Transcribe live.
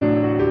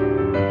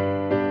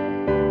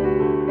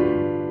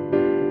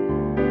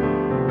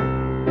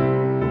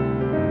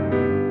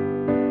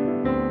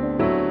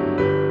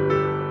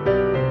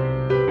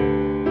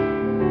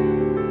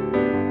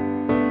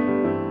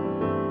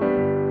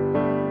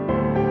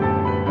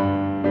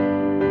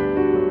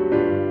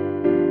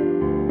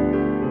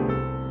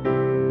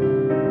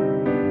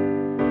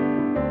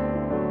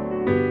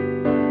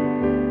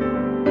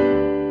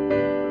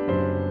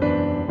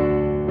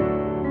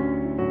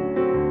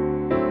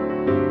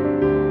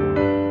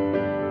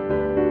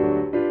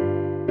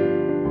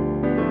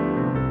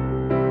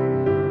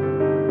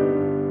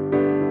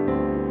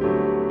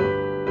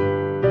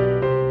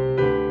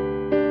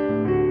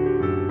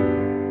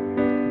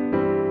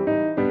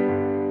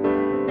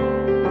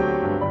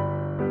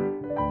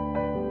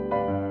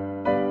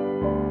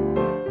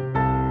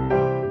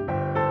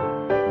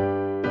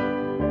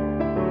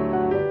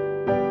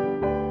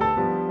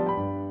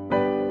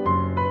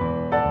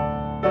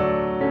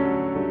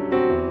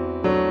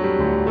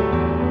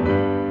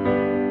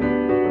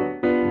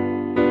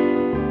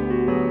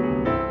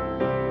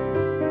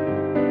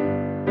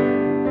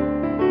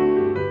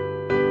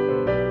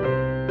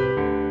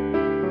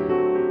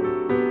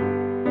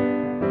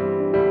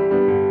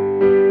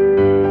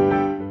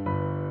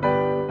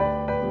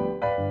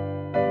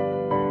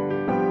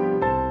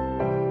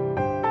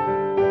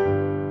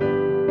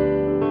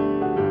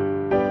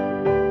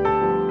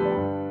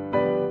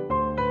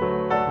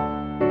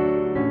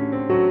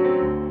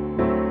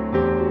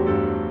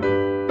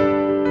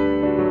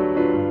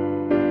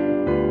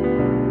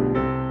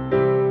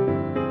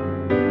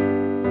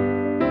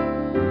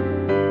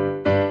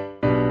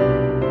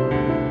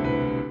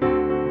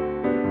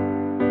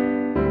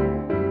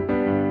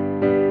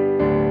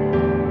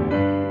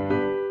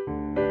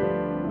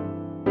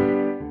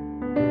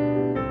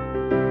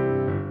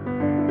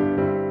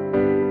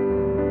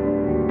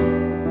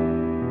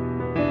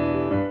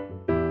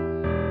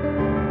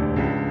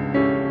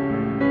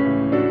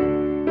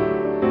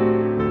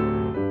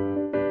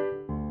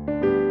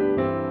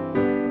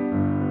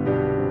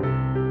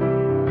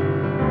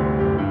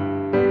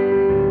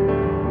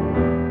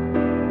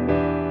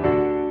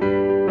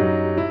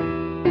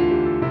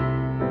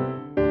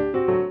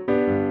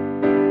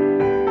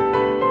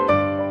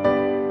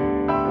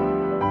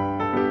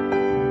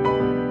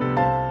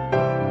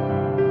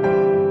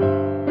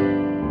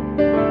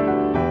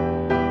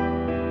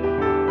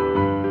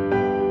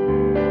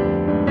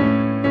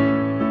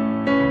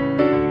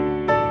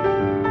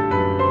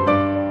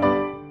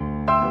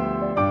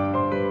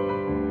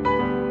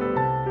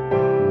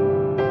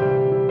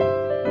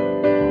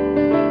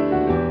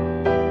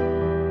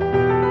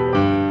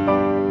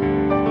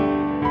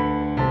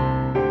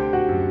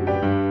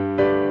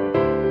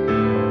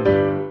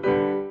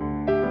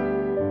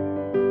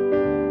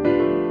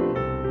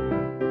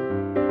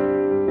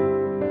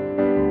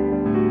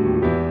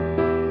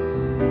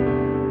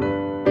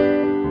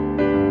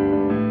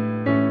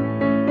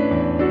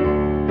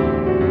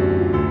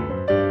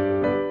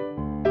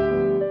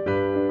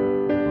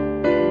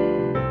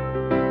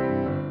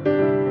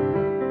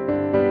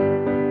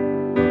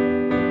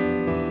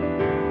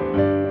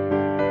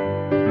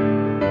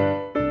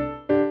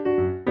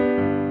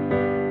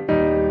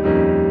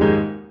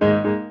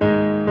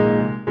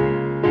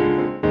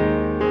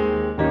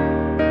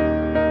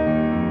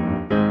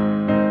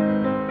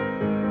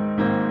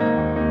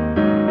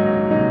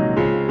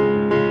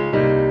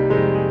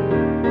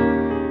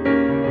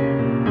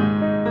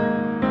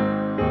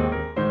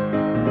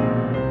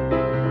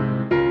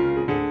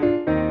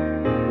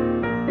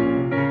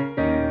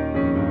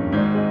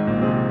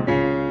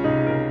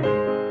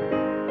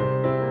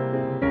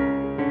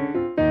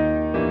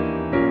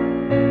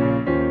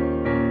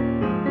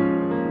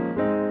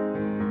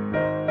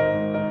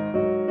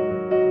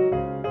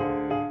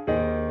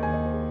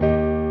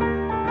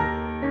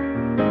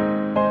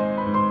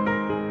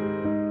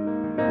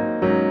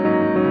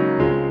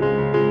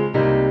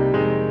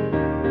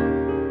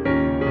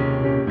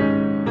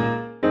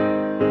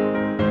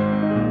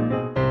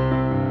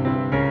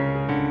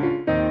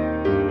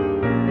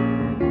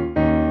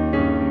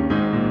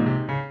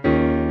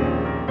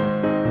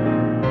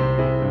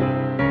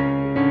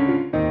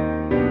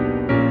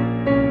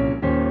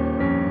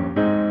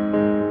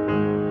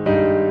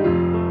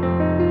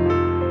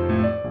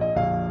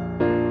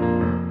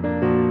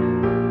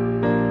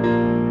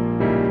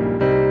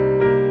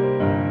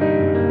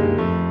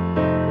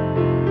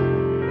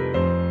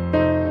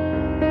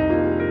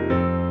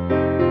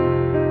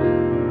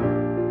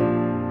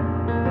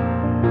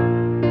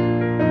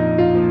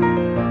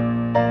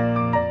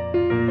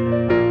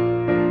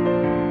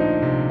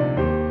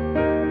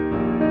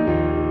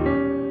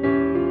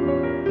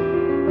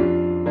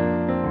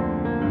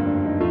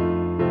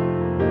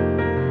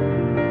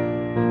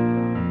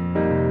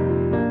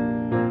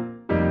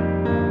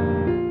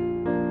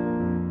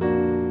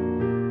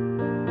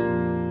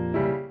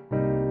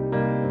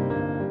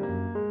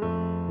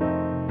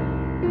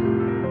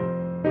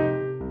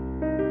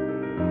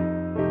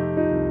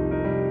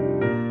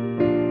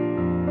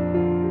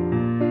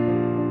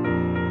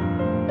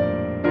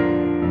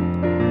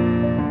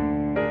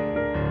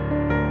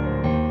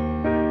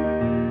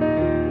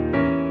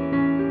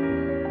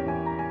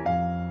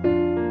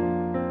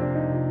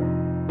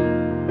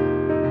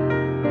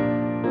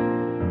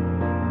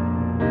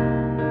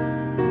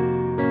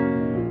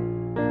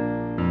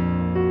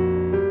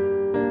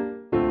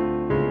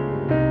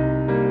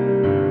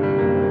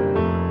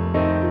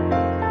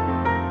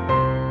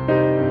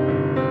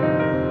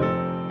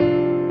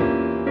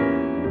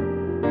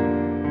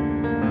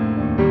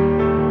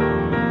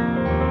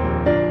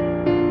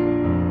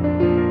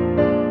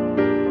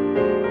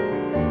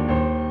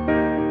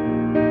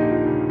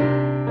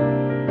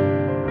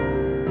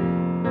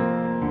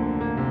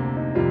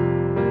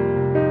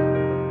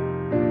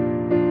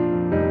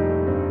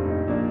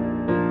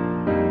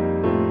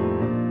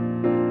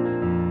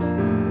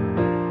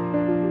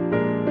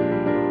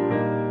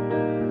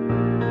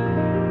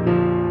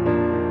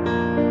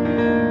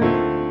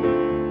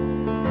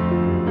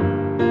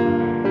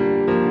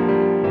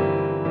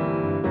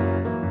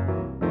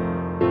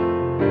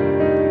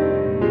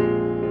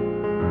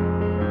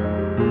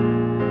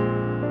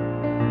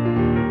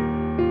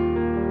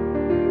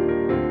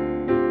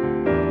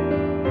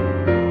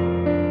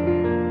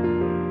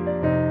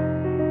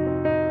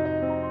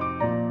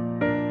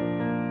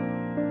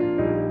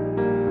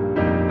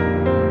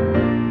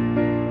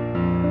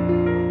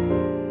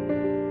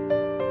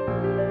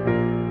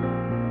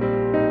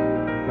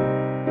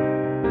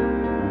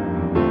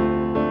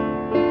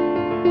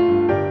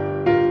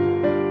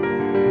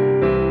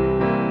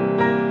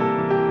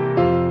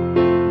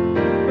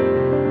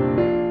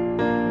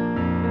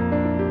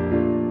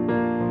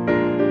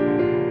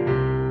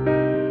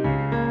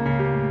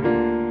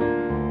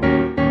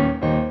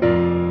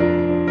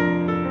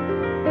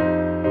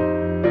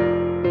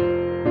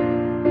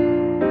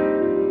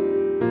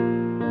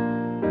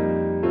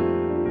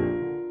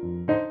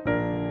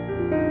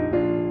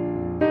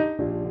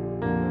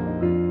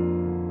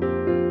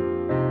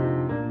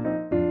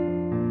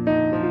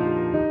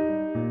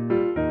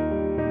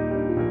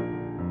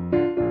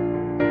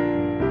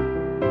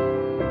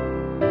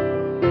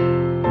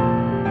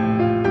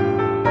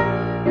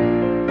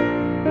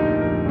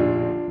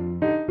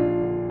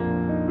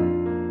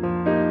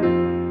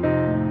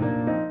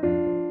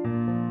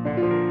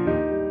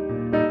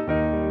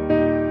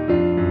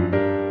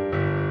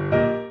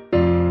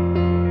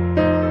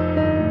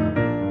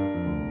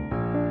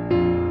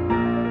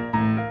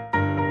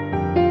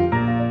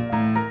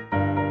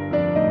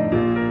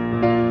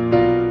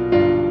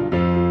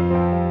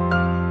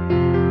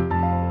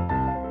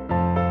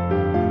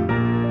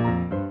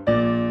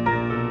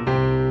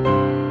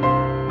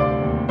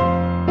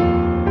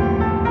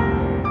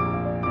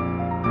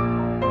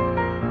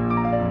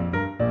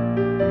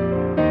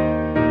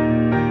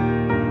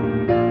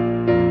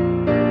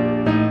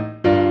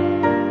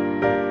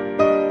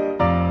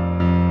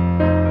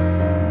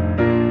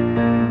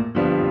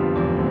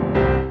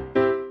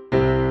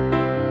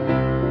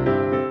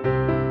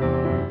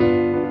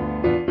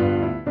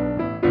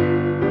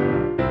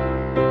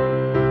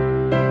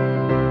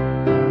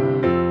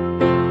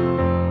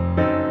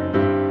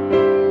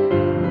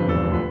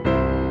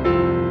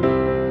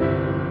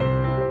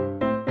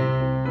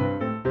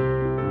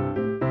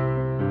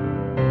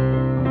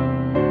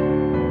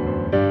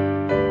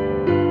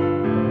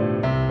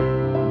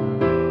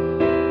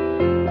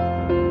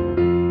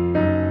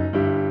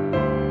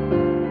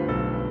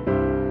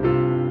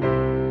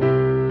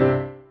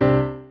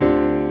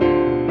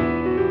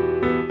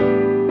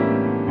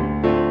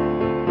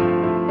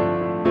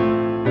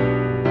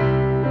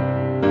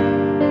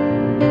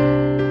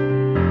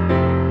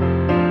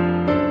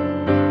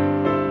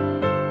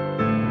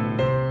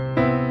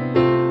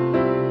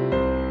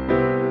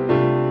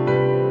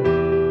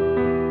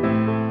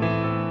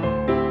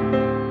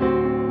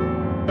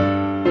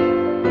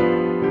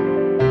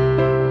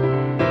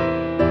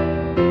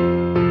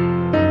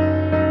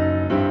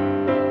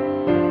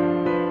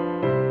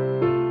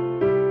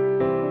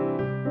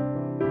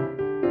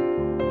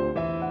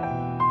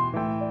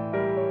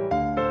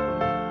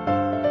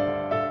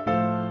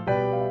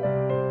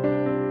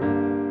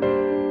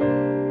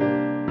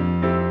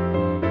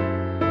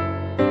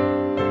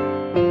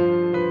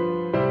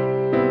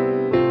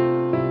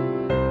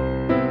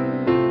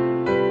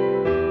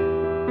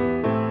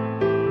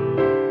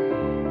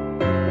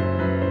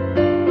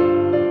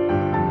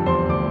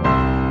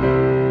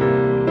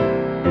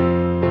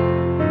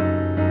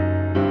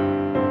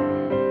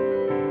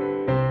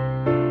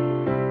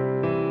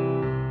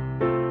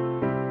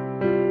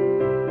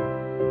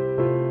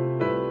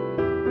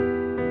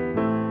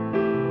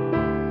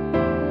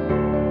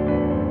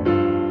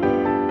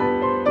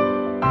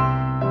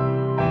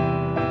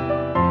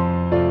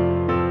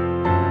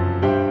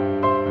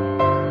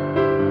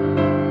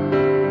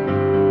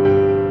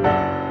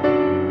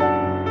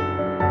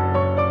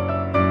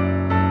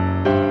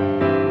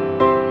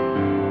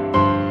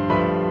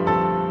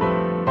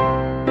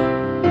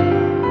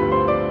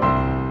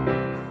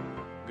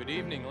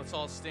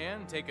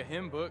take a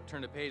hymn book,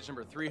 turn to page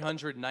number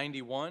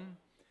 391.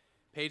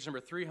 Page number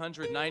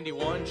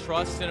 391,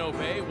 Trust and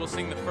Obey. We'll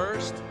sing the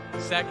first,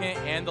 second,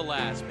 and the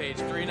last. Page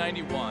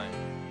 391.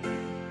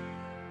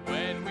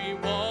 When we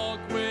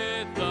walk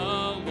with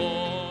the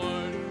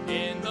Lord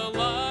in the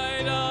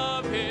light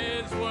of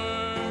His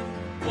word,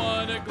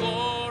 what a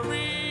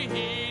glory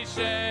He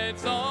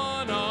sheds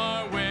on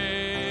our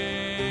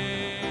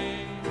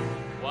way.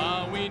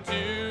 While we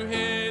do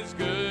His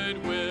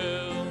good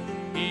will,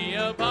 He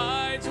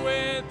abides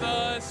with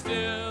us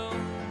still,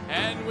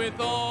 and with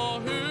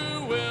all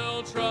who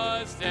will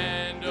trust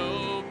and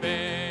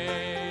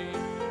obey.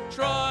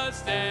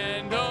 Trust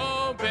and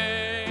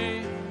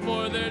obey,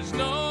 for there's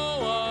no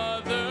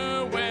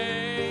other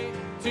way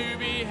to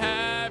be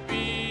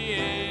happy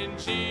in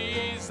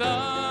Jesus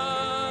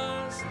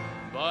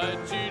but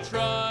to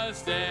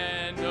trust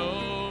and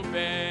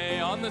obey.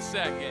 On the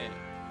second,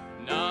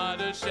 not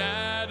a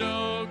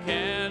shadow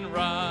can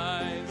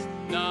rise,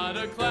 not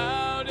a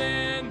cloud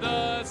in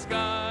the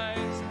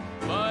skies,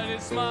 but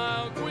His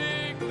smile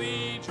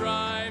quickly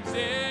drives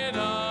it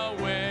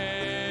away.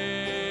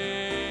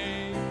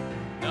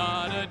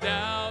 Not a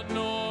doubt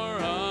nor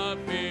a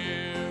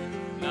fear,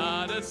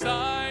 not a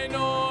sigh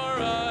nor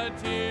a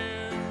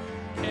tear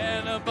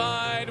can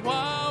abide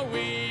while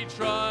we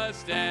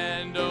trust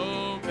and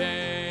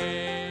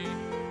obey.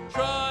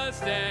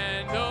 Trust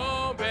and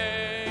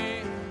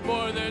obey,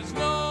 for there's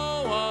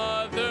no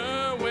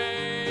other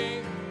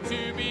way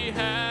to be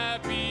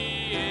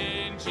happy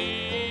in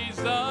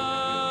Jesus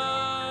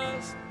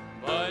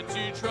but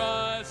to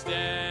trust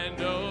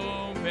and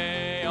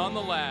obey. On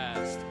the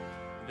last,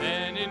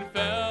 then in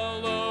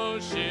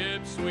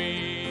fellowship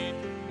sweet,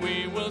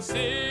 we will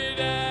sit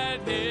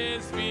at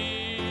His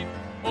feet,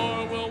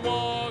 or we'll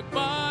walk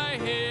by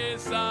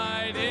His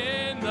side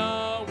in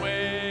the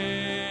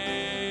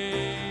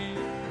way.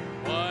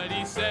 What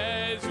He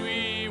says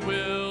we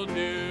will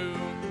do,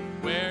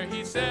 where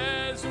He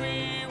says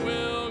we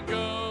will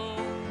go.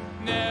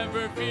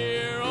 Never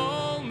fear,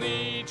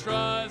 only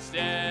trust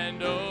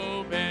and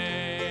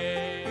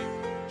obey.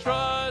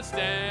 Trust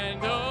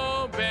and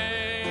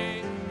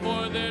obey,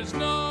 for there's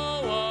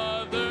no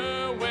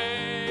other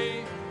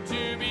way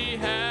to be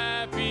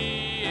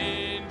happy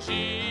in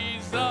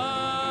Jesus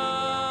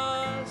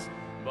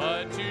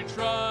but to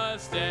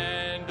trust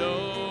and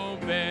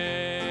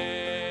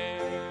obey.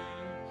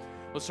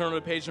 Let's turn to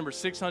page number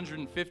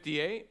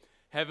 658,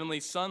 Heavenly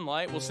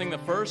Sunlight. We'll sing the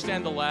first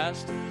and the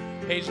last.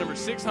 Page number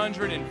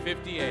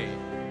 658.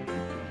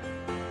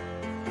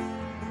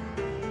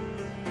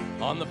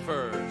 On the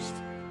first,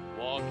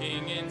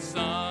 walking in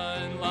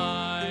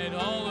sunlight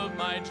all of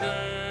my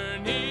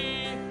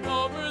journey,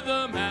 over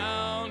the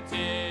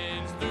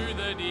mountains, through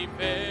the deep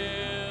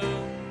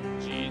vale.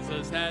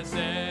 Jesus has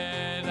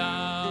said,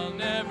 I'll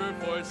never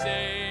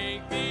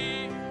forsake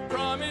thee,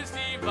 promise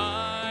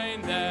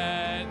divine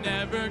that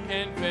never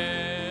can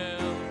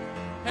fail.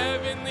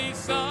 Heavenly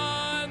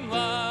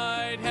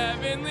sunlight,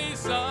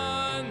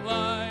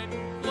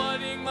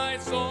 flooding my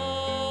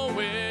soul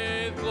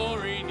with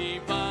glory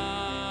divine.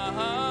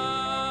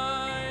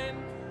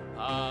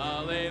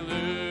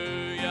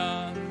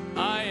 Hallelujah,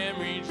 I am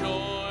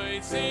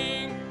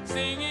rejoicing,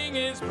 singing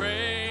His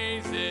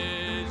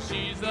praises.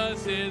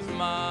 Jesus is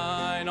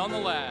mine. On the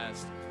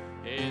last,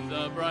 in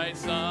the bright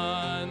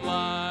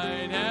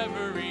sunlight,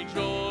 ever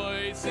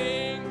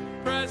rejoicing,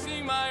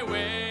 pressing my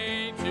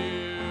way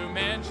to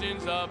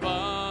mansions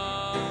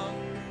above,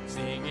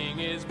 singing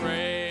His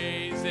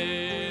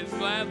praises.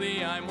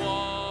 Gladly I'm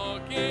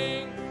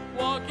walking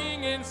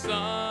in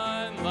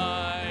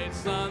sunlight,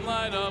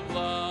 sunlight of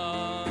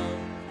love.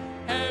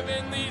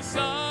 Heavenly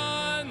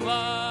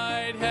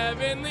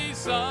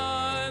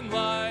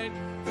sunlight,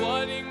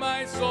 flooding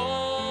my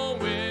soul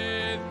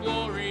with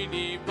glory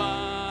divine.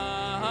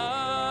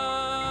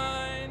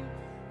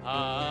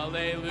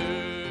 Hallelujah,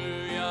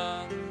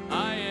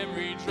 I am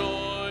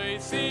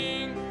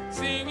rejoicing,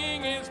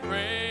 singing His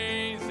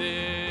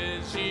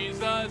praises.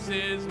 Jesus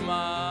is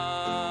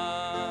mine.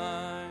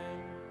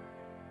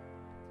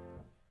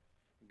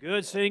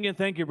 Good singing.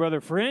 Thank you, Brother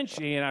French,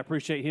 and I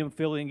appreciate him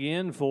filling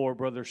in for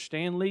Brother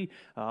Stanley.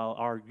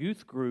 Our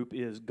youth group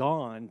is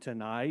gone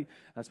tonight.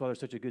 That's why there's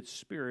such a good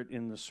spirit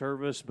in the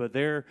service, but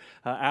they're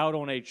out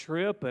on a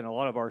trip, and a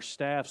lot of our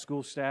staff,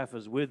 school staff,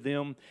 is with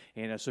them,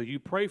 and so you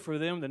pray for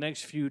them the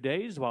next few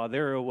days while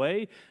they're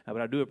away, but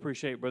I do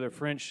appreciate Brother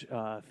French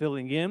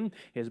filling in.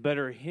 It's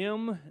better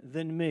him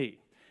than me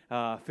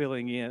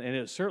filling in, and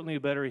it's certainly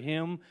better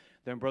him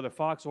than Brother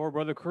Fox or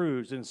Brother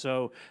Cruz. And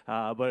so,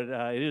 but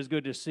it is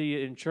good to see you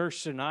in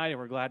church tonight, and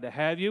we're glad to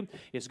have you.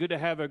 It's good to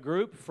have a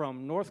group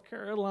from North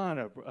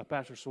Carolina,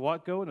 Pastor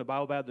Sawatko and the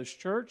Bible Baptist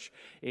Church,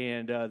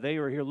 and they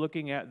are here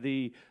looking at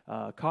the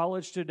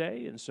college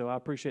today, and so I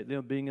appreciate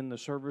them being in the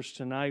service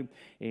tonight,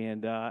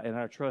 and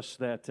I trust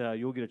that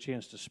you'll get a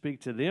chance to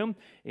speak to them,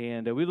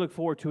 and we look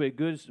forward to a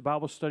good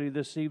Bible study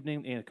this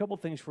evening, and a couple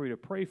things for you to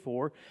pray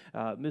for.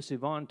 Miss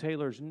Yvonne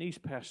Taylor's niece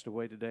passed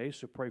away today,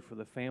 so pray for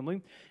the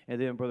family,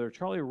 and then Brother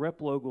Charlie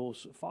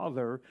Replogle's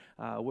father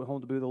went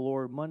home to be with the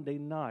Lord Monday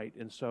night.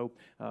 And so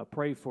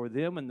pray for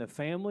them and the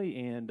family,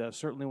 and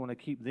certainly want to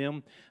keep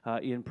them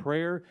in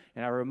prayer.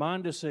 And I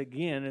remind us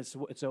again, it's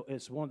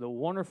one of the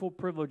wonderful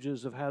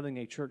privileges of having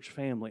a church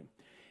family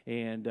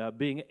and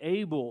being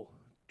able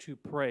to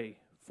pray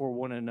for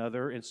one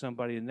another and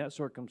somebody in that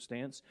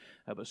circumstance.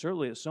 But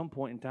certainly at some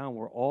point in time,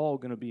 we're all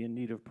going to be in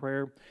need of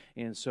prayer.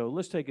 And so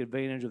let's take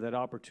advantage of that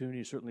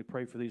opportunity. Certainly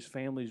pray for these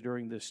families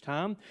during this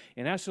time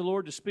and ask the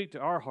Lord to speak to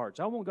our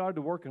hearts. I want God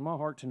to work in my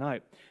heart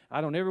tonight.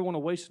 I don't ever want to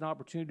waste an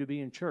opportunity to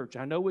be in church.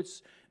 I know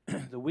it's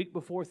the week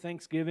before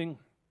Thanksgiving.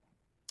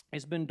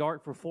 It's been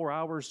dark for 4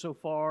 hours so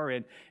far,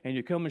 and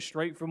you're coming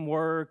straight from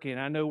work, and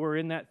I know we're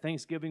in that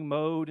Thanksgiving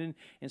mode, and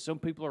some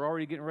people are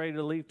already getting ready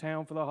to leave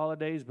town for the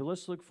holidays, but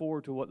let's look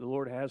forward to what the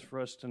Lord has for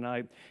us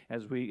tonight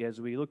as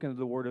we look into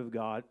the Word of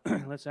God.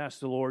 Let's ask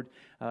the Lord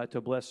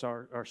to bless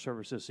our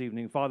service this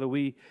evening. Father,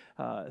 we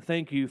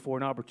thank you for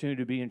an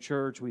opportunity to be in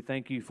church. We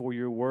thank you for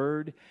your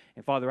Word,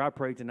 and Father, I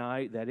pray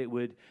tonight that it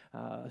would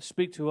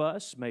speak to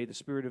us. May the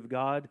Spirit of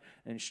God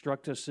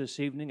instruct us this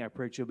evening. I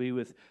pray that you'll be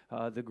with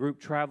the group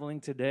traveling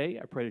today.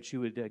 I pray that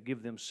you would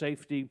give them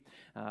safety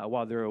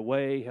while they're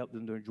away, help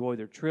them to enjoy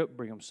their trip,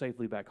 bring them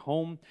safely back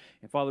home.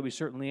 And Father, we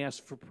certainly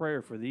ask for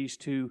prayer for these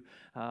two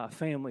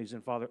families.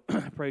 And Father,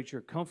 I pray that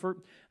your comfort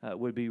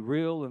would be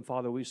real. And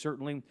Father, we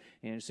certainly,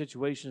 in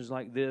situations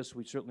like this,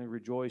 we certainly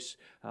rejoice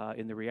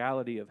in the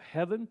reality of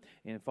heaven.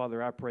 And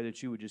Father, I pray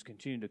that you would just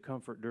continue to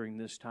comfort during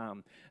this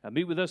time.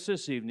 Meet with us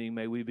this evening.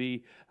 May we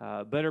be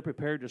better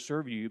prepared to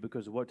serve you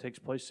because of what takes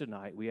place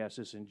tonight. We ask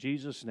this in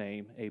Jesus'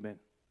 name. Amen.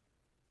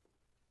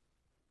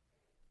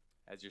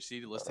 As you're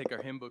seated, let's take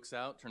our hymn books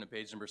out. Turn to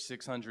page number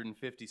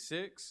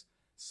 656.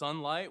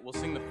 Sunlight. We'll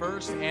sing the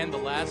first and the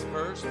last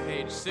verse,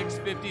 page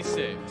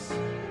 656.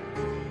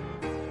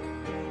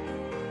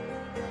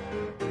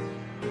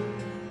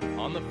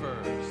 On the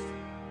first.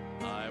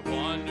 I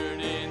wandered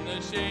in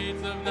the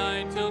shades of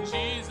night till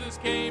Jesus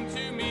came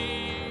to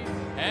me,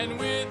 and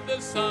with the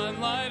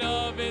sunlight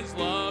of his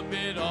love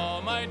bid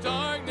all my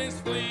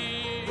darkness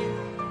flee.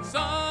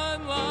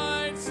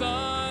 Sunlight,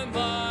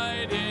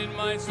 sunlight in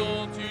my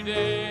soul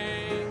today.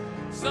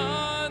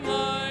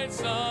 Sunlight,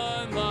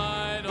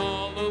 sunlight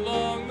all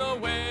along the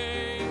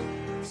way.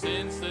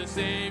 Since the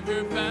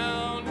Savior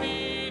found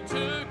me,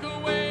 took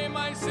away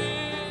my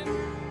sin,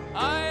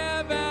 I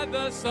have had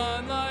the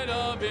sunlight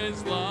of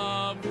his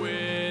love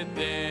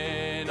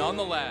within. On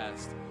the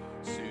last.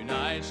 Soon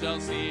I shall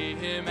see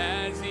him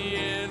as he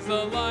is,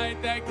 the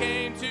light that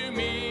came to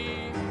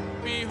me.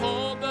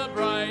 Behold the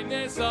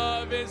brightness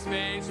of his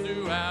face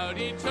throughout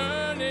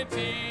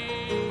eternity.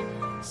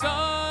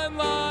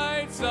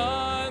 Sunlight,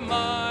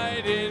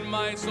 sunlight in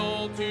my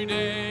soul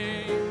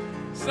today.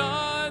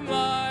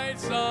 Sunlight,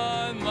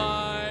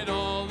 sunlight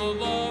all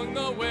along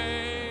the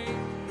way.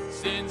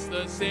 Since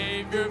the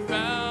Savior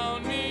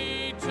found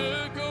me,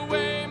 took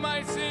away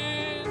my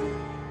sin,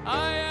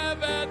 I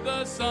have had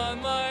the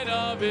sunlight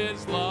of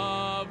his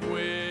love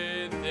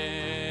within.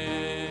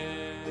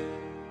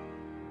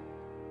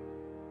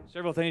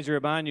 Several things to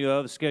remind you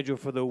of. Schedule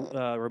for the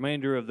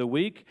remainder of the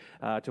week.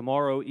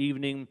 Tomorrow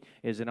evening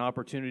is an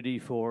opportunity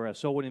for a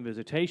soul winning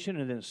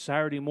visitation, and then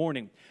Saturday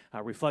morning,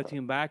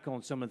 reflecting back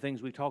on some of the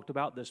things we talked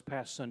about this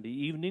past Sunday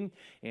evening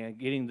and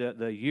getting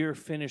the year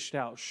finished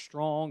out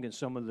strong and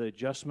some of the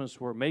adjustments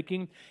we're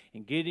making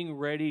and getting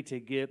ready to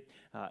get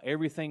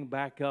everything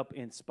back up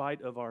in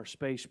spite of our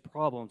space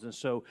problems. And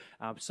so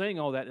I'm saying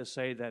all that to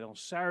say that on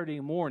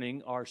Saturday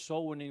morning, our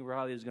soul winning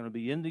rally is going to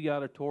be in the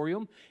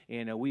auditorium,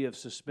 and we have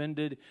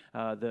suspended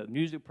the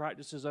music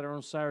practices that are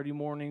on Saturday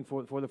morning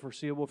for the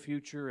foreseeable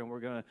future, and we're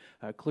going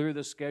to clear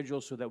the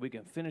schedule so that we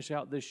can finish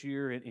out this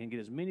year and get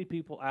as many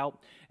people out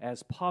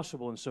as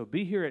possible. And so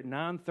be here at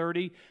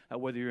 9:30,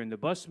 whether you're in the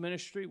bus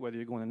ministry, whether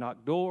you're going to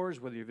knock doors,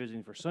 whether you're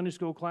visiting for Sunday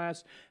school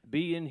class,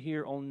 be in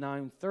here on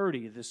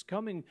 9:30. This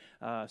coming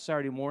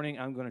Saturday morning,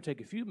 I'm going to take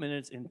a few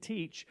minutes and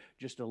teach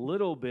just a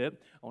little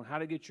bit on how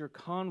to get your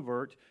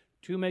convert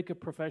to make a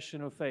profession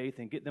of faith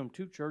and get them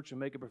to church and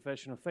make a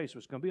profession of faith. So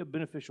it's going to be a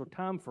beneficial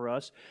time for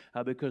us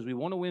because we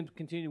want to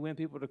continue to win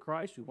people to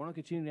Christ. We want to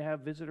continue to have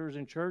visitors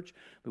in church.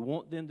 We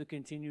want them to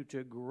continue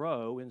to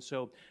grow. And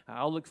so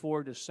I'll look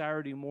forward to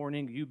Saturday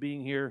morning, you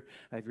being here.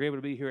 If you're able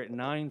to be here at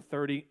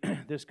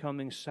 9:30 this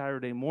coming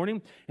Saturday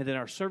morning. And then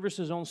our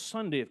services on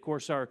Sunday, of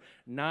course, our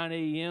 9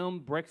 a.m.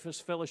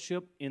 breakfast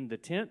fellowship in the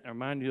tent. I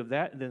remind you of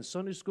that. And then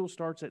Sunday school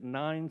starts at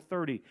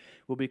 9:30.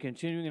 We'll be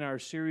continuing in our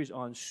series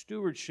on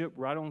stewardship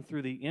right on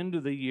through the end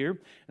of the year.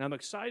 And I'm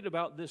excited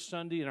about this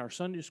Sunday in our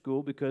Sunday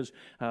school because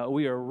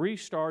we are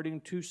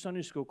restarting 2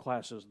 Sunday school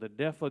classes. The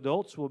deaf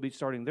adults will be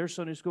starting their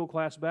Sunday school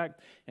class back,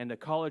 and the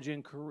college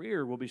and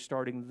career will be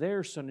starting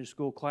their Sunday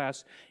school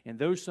class. And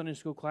those Sunday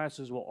school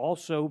classes will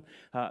also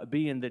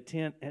be in the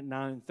tent at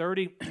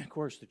 9:30. Of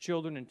course, the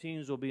children and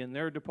teens will be in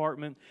their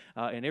department,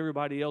 and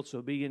everybody else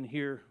will be in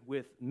here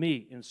with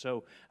me. And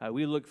so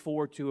we look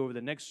forward to, over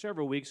the next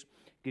several weeks,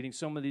 getting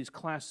some of these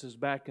classes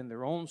back in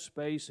their own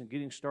space and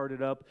getting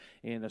started up.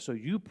 And so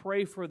you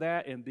pray for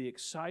that and be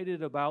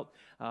excited about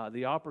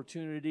the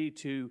opportunity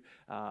to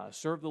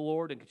serve the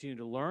Lord and continue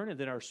to learn. And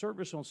then our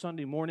service on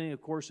Sunday morning,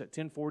 of course, at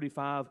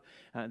 10:45,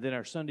 and then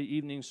our Sunday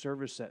evening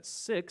service at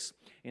 6.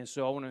 And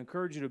so I want to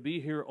encourage you to be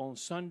here on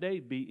Sunday,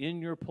 be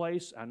in your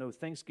place. I know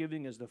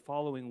Thanksgiving is the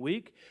following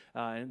week,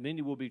 and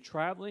many will be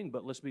traveling,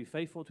 but let's be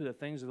faithful to the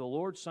things of the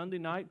Lord. Sunday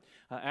night,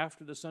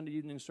 after the Sunday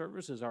evening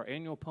service, is our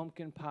annual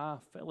Pumpkin Pie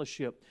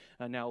Fellowship.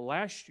 Now,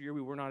 last year,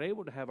 we were not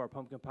able to have our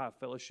Pumpkin Pie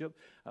Fellowship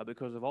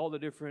because of all the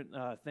different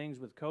things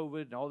with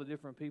COVID and all the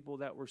different people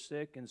that were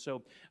sick. And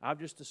so I've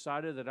just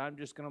decided that I'm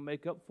just going to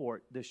make up for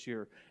it this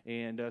year.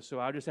 And so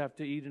I just have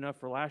to eat enough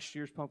for last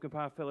year's Pumpkin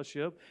Pie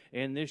Fellowship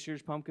and this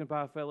year's Pumpkin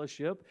Pie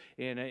Fellowship.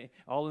 And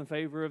all in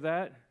favor of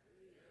that?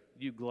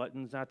 You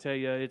gluttons, I tell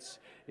you,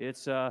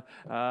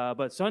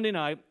 but Sunday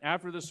night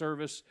after the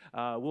service,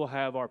 we'll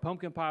have our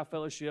Pumpkin Pie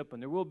Fellowship,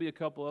 and there will be a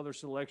couple other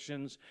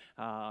selections,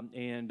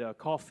 and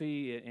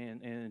coffee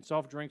and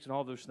soft drinks and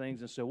all those things.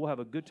 And so we'll have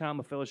a good time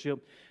of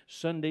fellowship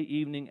Sunday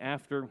evening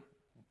after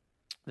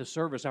the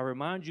service. I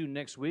remind you,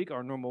 next week,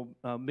 our normal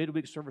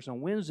midweek service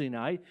on Wednesday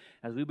night,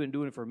 as we've been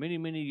doing it for many,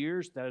 many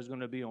years, that is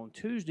going to be on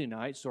Tuesday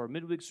night. So our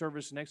midweek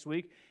service next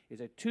week is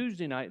a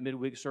Tuesday night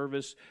midweek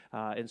service,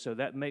 and so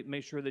that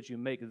make sure that you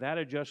make that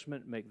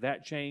adjustment, make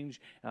that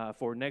change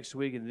for next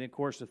week, and then, of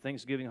course, the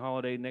Thanksgiving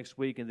holiday next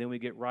week, and then we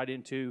get right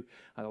into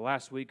the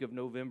last week of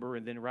November,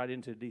 and then right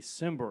into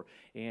December.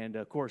 And,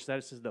 of course,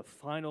 this is the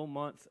final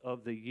month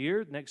of the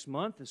year, next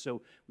month, and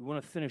so we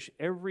want to finish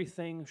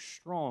everything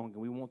strong,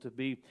 and we want to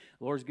be,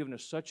 the Lord's given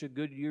us such a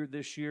good year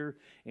this year,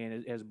 and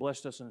it has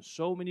blessed us in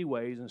so many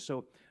ways, and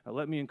so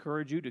let me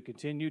encourage you to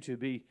continue to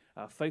be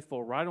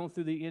faithful right on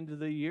through the end of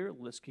the year.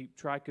 Let's keep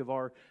track of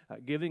our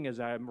giving, as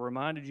I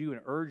reminded you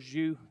and urged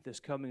you this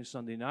coming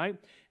Sunday night,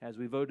 as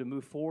we vote to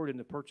move forward in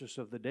the purchase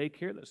of the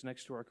daycare that's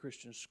next to our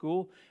Christian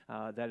school.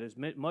 That has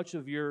meant much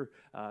of your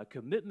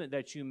commitment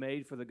that you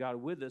made for the God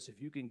with us.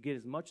 If you can get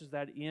as much as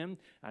that in,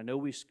 I know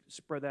we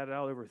spread that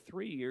out over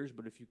 3 years,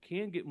 but if you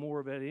can get more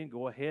of that in,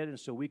 go ahead, and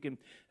so we can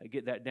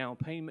get that down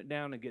payment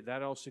down and get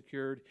that all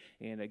secured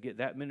and get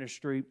that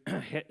ministry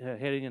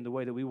heading in the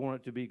way that we want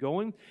it to be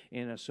going.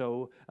 And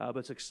but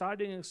it's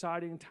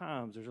exciting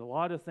times. There's a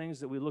lot of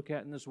things that we look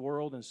at in this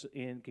world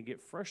and can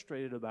get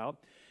frustrated about.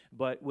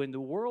 But when the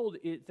world,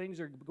 things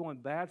are going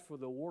bad for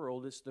the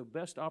world, it's the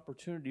best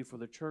opportunity for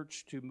the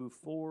church to move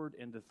forward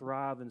and to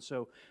thrive. And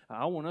so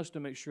I want us to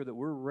make sure that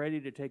we're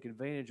ready to take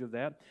advantage of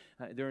that.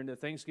 During the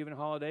Thanksgiving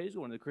holidays,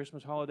 or the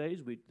Christmas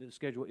holidays, the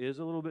schedule is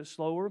a little bit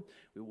slower.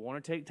 We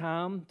want to take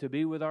time to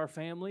be with our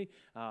family.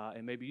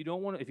 And maybe you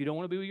don't want to, if you don't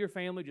want to be with your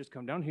family, just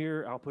come down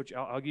here.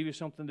 I'll give you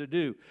something to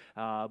do.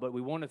 But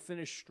we want to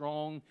finish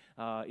strong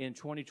in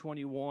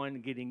 2021,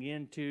 getting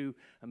into,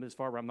 as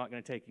far as I'm not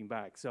going to take him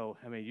back. So,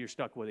 you're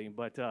stuck with him.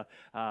 But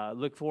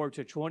look forward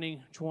to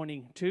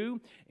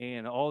 2022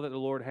 and all that the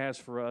Lord has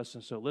for us.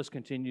 And so let's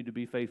continue to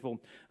be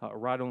faithful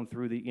right on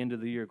through the end of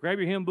the year. Grab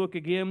your hymn book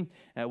again.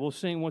 We'll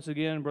sing once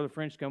again. Brother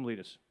French, come lead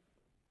us.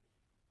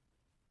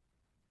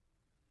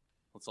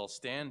 Let's all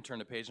stand. Turn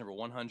to page number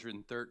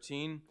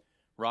 113,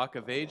 Rock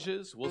of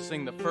Ages. We'll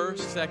sing the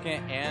first,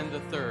 second, and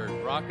the third.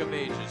 Rock of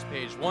Ages,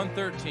 page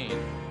 113.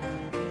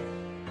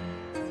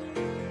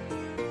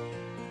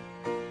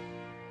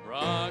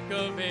 Rock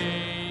of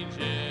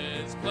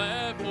Ages,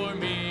 cleft for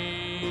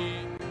me,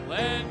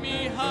 let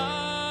me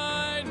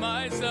hide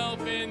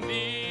myself in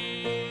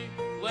thee,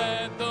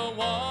 let the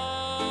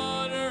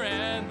water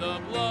and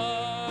the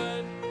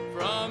blood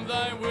from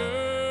thy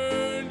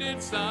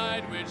wounded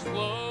side which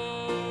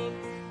flowed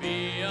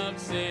be of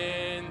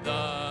sin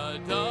the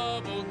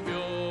double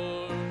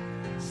cure,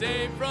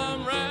 save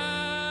from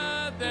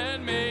wrath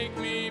and make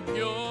me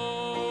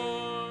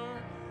pure.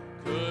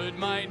 Could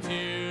my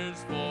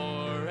tears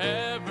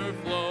forever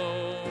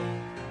flow,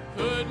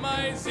 could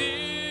my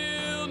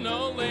zeal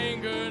no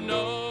longer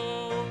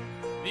know,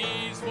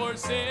 these for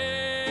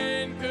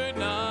sin could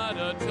not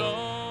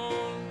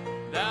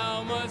atone,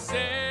 thou must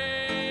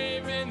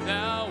save and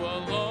thou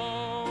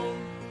alone,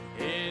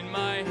 in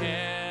my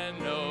hand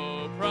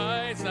no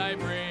price I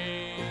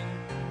bring,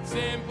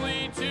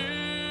 simply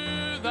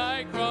to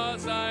thy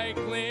cross I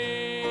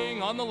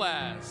cling. On the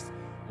last,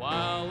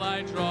 while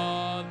I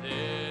draw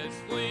this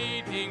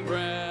fleeting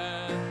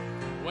breath,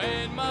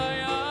 when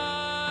my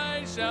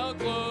eyes shall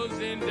close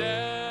in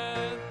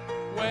death,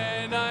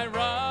 when I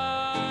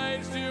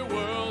rise to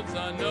worlds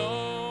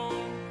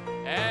unknown,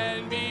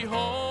 and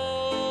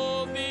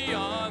behold thee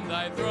on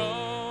thy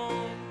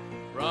throne,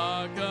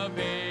 Rock of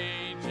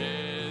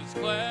Ages,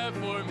 cleft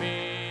for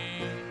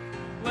me,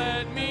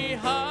 let me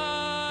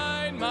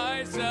hide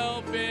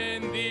myself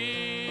in thee.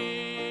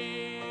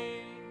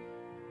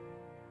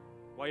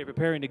 While you're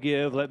preparing to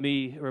give, let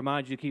me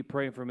remind you to keep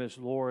praying for Miss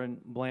Lauren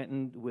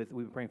Blanton. We've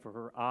been praying for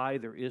her eye.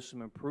 There is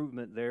some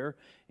improvement there,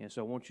 and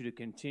so I want you to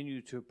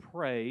continue to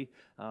pray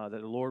that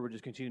the Lord would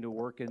just continue to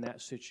work in that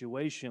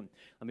situation.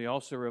 Let me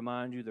also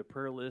remind you the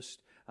prayer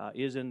list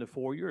is in the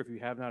foyer if you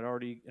have not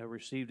already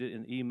received it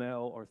in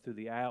email or through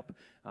the app.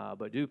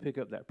 But do pick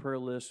up that prayer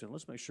list, and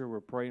let's make sure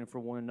we're praying for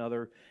one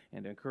another,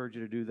 and encourage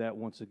you to do that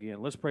once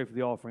again. Let's pray for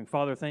the offering.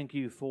 Father, thank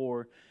you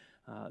for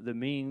the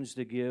means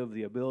to give,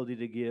 the ability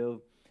to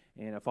give.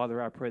 And Father,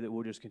 I pray that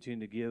we'll just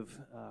continue to give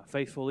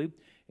faithfully.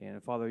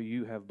 And Father,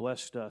 you have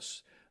blessed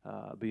us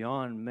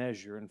beyond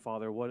measure. And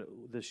Father, what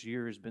this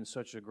year has been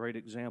such a great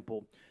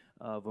example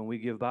of when we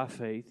give by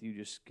faith, you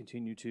just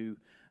continue to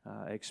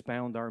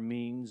expound our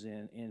means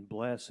and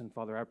bless. And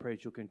Father, I pray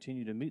that you'll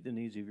continue to meet the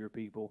needs of your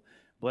people.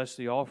 Bless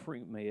the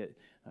offering. May it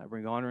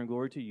bring honor and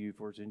glory to you.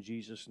 For it's in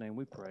Jesus' name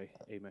we pray.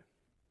 Amen.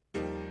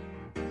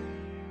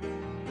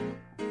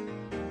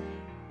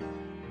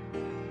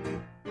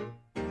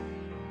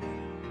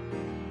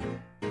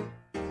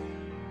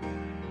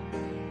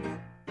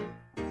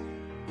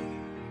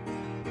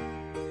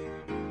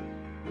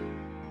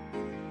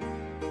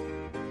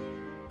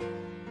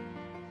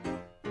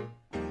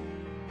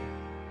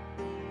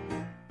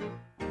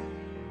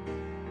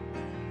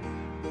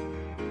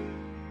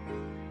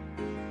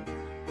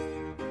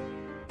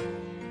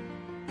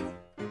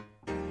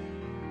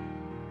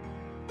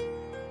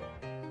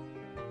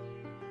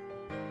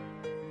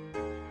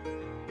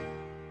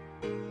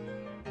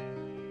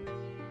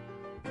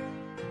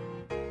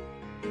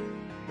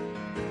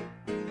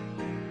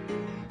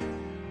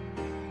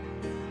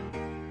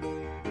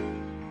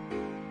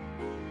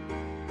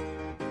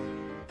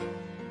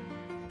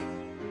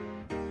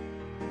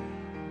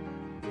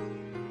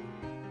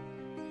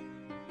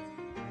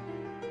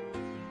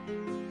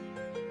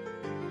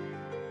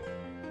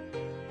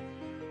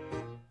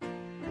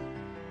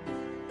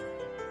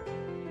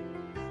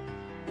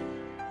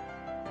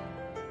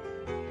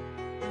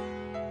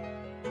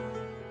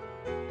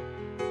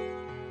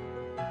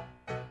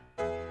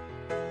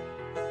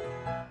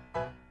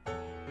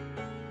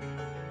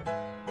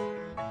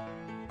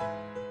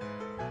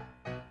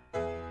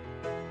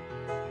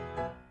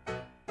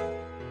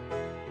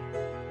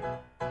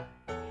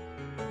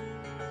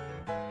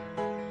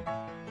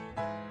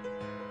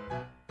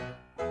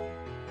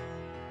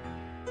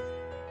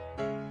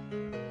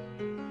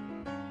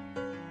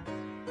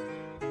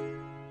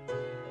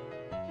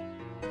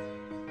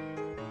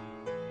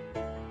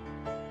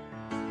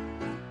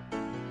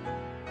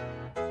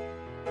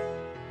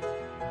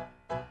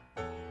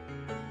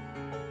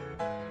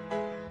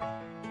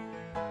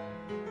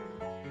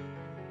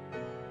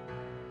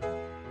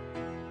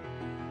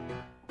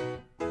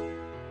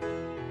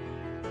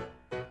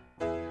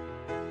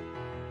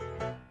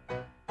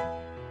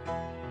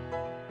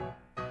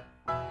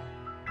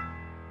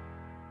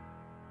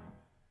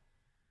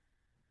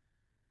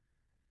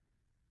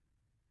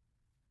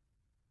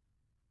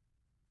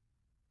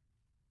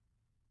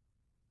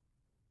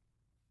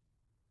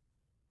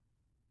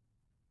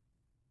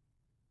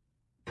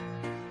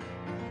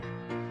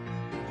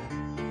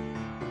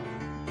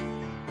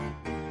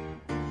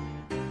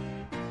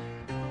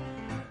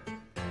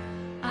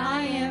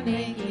 I am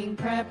making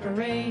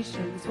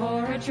preparations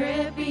for a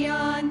trip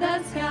beyond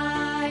the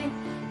sky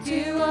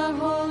to a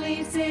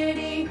holy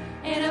city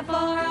in a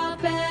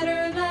far-off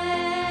better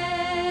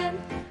land.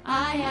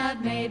 I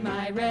have made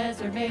my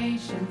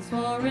reservations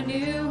for a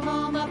new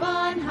home up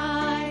on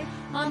high.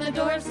 On the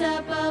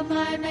doorstep of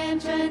my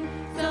mansion,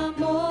 some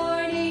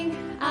morning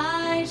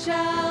I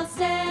shall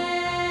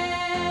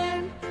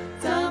stand.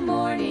 Some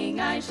morning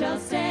I shall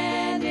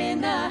stand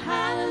in the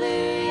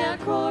hallelujah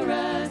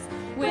chorus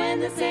when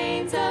the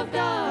saints of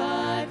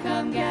God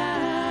come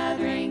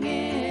gathering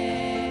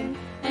in.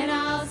 And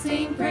I'll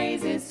sing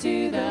praises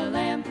to the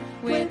Lamb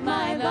with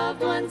my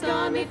loved ones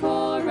gone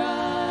before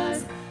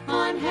us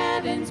on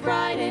heaven's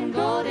bright and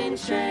golden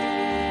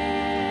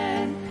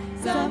strand.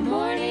 Some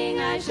morning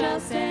I shall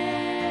stand.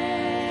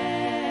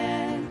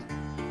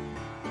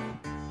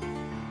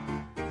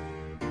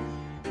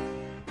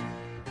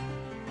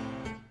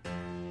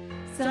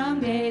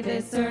 Someday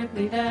this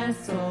earthly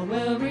vessel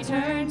will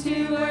return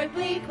to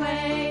earthly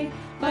clay,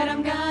 but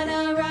I'm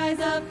gonna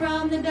rise up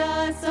from the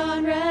dust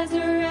on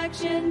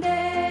resurrection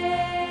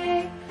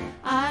day.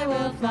 I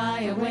will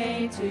fly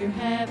away to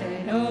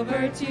heaven,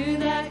 over to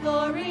that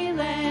glory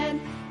land,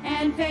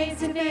 and face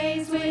to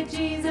face with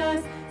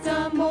Jesus.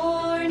 Some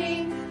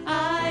morning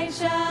I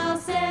shall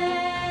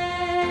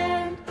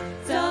stand.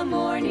 Some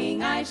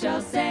morning I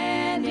shall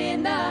stand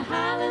in the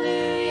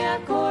hallelujah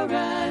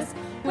chorus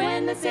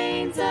when the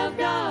saints of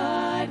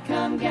God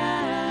come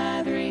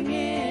gathering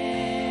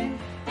in.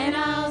 And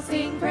I'll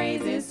sing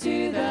praises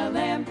to the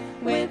Lamb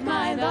with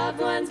my loved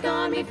ones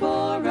gone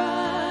before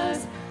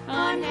us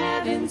on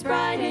heaven's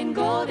bright and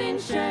golden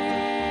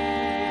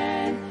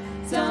strand.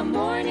 Some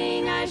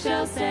morning I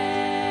shall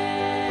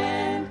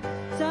stand.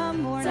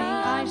 Some morning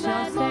I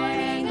shall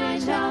stand. I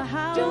shall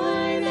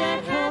join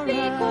that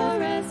happy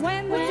chorus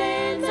when the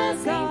saints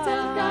of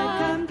God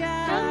come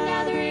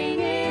gathering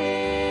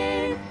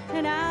in.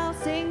 And I'll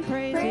sing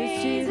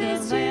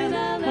praises to the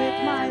Lamb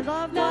with my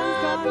loved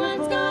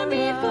ones gone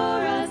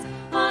before us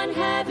on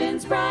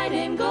heaven's bright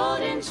and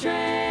golden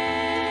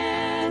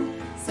strand.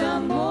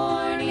 Some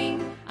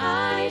morning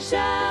I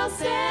shall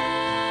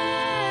stand.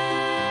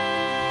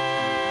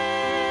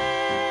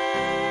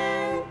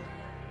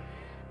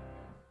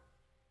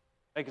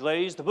 Thank you,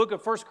 ladies. The book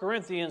of 1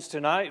 Corinthians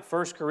tonight,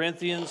 1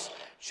 Corinthians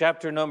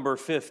chapter number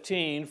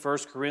 15, 1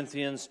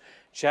 Corinthians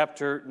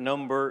chapter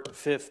number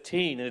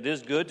 15. And it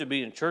is good to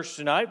be in church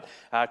tonight.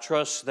 I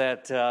trust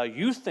that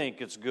you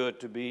think it's good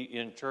to be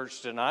in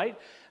church tonight.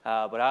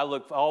 But I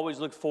always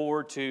look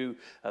forward to,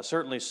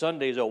 certainly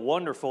Sunday is a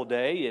wonderful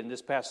day, and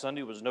this past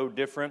Sunday was no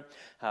different.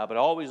 But I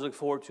always look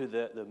forward to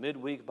the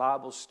midweek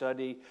Bible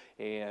study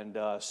and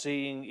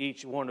seeing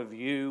each one of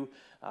you,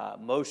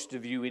 most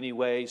of you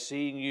anyway,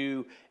 seeing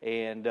you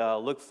and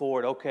look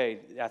forward. Okay,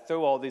 I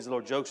throw all these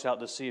little jokes out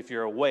to see if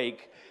you're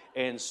awake,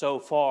 and so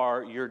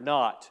far you're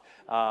not.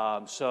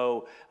 But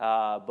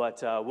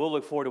we'll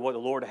look forward to what the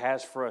Lord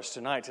has for us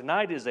tonight.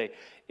 Tonight is I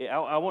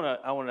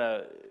want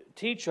to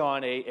teach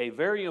on a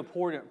very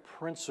important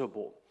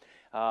principle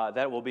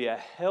that will be a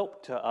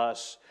help to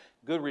us,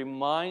 good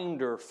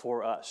reminder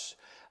for us.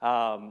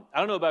 I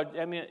don't know about,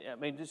 let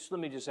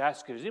me just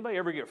ask you, does anybody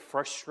ever get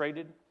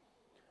frustrated?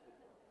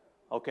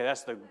 Okay,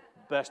 that's the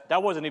best.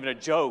 That wasn't even a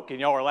joke, and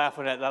y'all are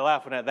laughing at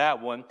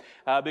that one,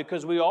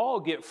 because we all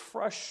get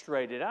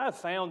frustrated. I've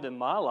found in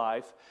my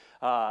life,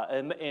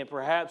 and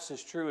perhaps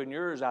it's true in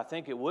yours, I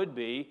think it would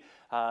be,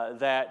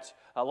 that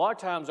a lot of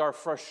times our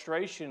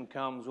frustration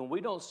comes when we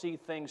don't see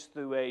things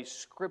through a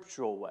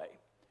scriptural way.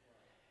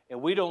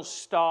 And we don't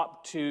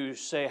stop to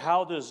say,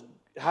 how does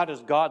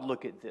God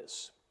look at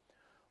this?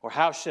 Or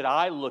how should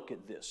I look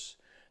at this?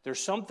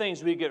 There's some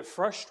things we get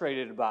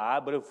frustrated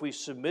by, but if we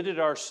submitted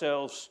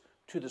ourselves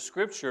to the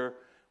Scripture,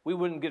 we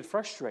wouldn't get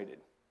frustrated.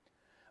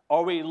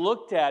 Or we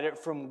looked at it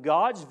from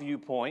God's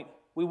viewpoint,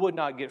 we would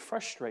not get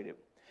frustrated.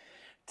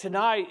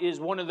 Tonight is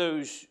one of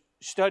those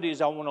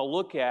studies I want to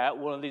look at,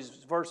 one of these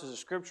verses of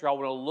Scripture I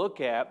want to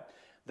look at,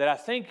 that I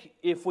think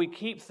if we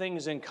keep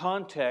things in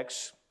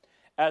context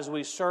as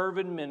we serve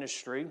in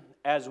ministry,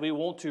 as we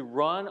want to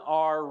run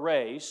our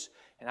race,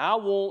 and I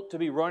want to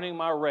be running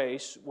my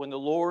race when the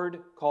Lord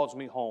calls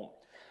me home.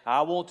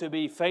 I want to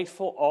be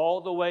faithful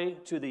all the way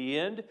to the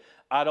end.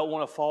 I don't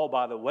want to fall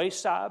by the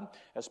wayside.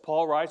 As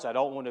Paul writes, I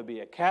don't want to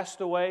be a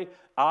castaway.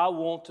 I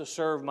want to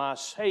serve my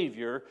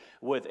Savior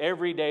with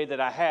every day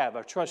that I have.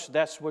 I trust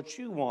that's what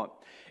you want.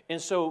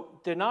 And so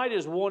tonight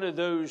is one of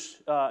those,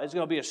 it's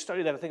going to be a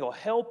study that I think will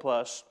help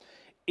us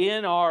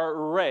in our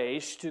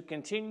race to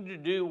continue to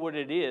do what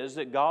it is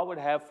that God would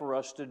have for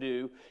us to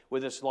do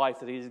with this life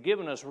that He's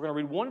given us. We're going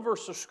to read one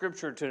verse of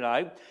Scripture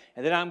tonight,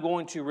 and then I'm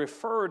going to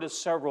refer to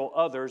several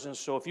others. And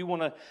so if you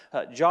want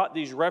to jot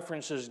these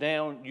references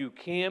down, you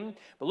can.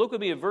 But look with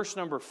me at verse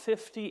number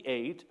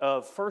 58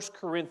 of 1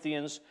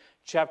 Corinthians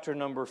chapter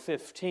number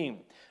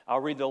 15. I'll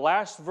read the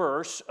last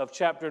verse of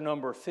chapter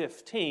number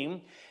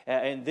 15,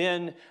 and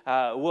then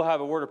we'll have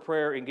a word of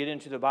prayer and get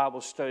into the Bible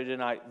study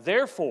tonight.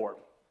 Therefore,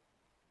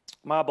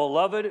 my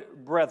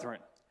beloved brethren,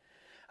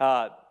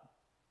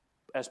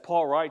 as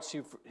Paul writes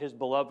to his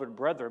beloved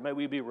brethren, may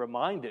we be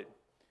reminded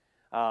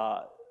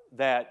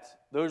that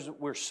those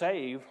we're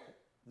saved,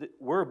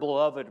 we're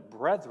beloved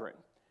brethren.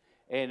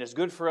 And it's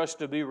good for us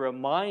to be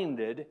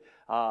reminded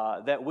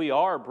that we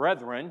are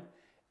brethren,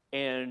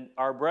 and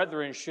our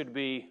brethren should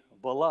be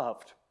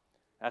beloved.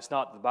 That's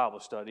not the Bible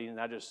study, and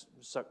I just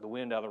sucked the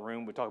wind out of the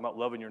room. We're talking about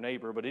loving your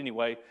neighbor. But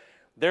anyway,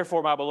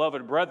 therefore, my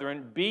beloved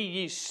brethren, be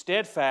ye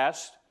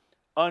steadfast,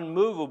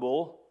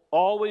 unmovable,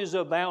 always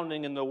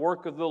abounding in the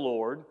work of the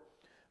Lord,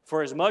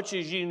 for as much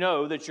as ye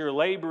know that your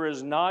labor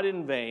is not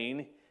in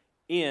vain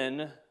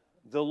in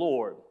the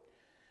Lord.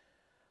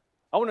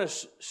 I want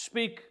to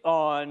speak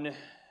on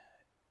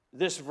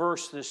this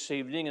verse this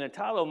evening, and the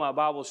title of my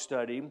Bible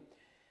study,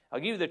 I'll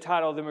give you the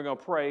title, then we're going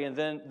to pray, and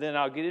then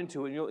I'll get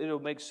into it, and it'll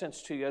make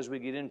sense to you as we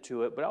get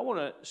into it. But I want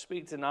to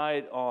speak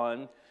tonight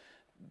on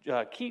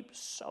keep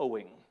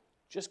sowing.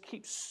 Just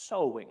keep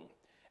sowing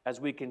as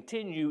we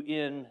continue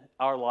in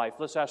our life.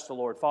 Let's ask the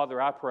Lord.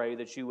 Father, I pray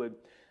that you would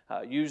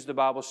use the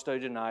Bible study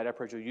tonight. I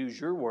pray that you'll use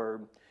your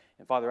word.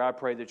 And Father, I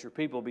pray that your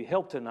people will be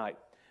helped tonight.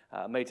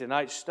 May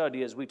tonight's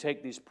study, as we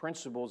take these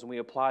principles and we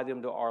apply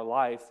them to our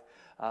life,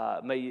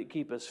 may it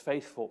keep us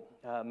faithful.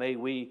 May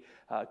we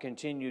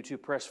continue to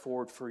press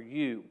forward for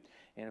you.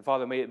 And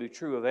Father, may it be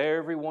true of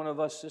every one of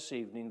us this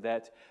evening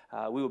that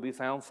we will be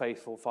found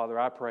faithful. Father,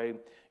 I pray,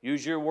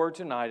 use your word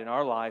tonight in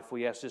our life.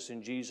 We ask this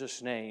in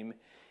Jesus' name.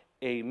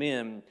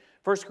 Amen.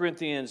 1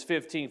 Corinthians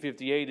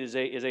 15:58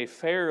 is a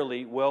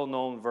fairly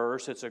well-known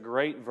verse. It's a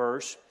great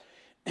verse.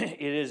 It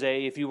is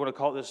if you want to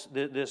call this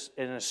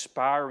an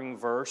aspiring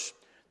verse.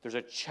 There's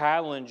a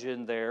challenge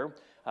in there.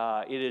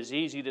 It is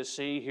easy to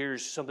see,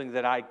 here's something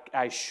that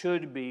I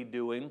should be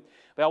doing.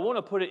 But I want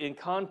to put it in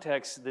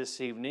context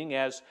this evening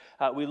as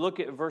we look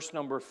at verse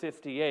number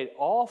 58.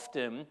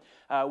 Often,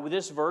 with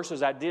this verse,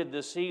 as I did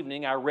this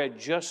evening, I read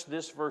just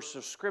this verse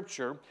of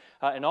Scripture.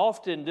 And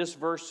often this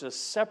verse is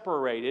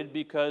separated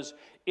because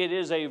it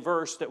is a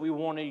verse that we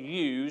want to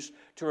use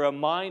to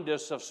remind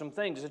us of some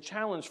things. It's a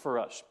challenge for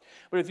us.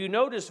 But if you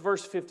notice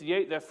verse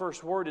 58, that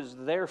first word is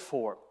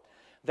therefore.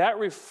 That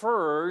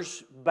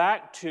refers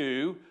back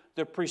to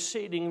the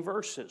preceding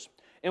verses.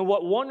 And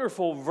what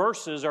wonderful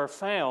verses are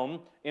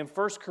found in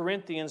 1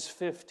 Corinthians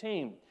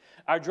 15.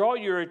 I draw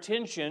your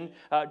attention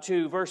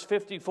to verse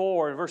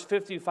 54 and verse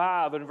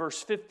 55 and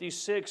verse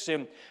 56,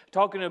 and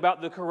talking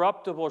about the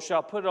corruptible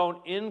shall put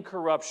on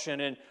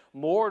incorruption, and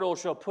mortal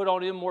shall put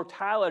on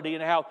immortality,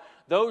 and how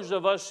those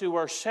of us who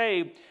are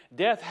saved,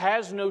 death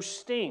has no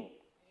sting.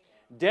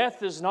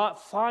 Death is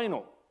not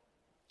final.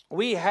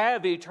 We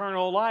have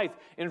eternal life.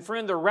 And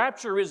friend, the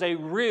rapture is a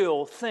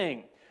real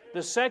thing.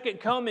 The second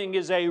coming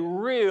is a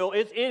real,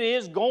 it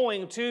is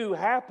going to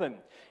happen.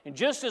 And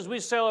just as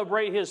we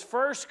celebrate His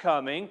first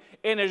coming,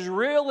 and as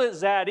real as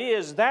that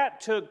is,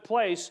 that took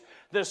place,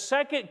 the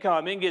second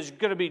coming is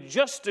going to be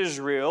just as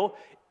real.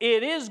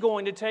 It is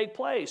going to take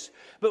place.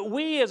 But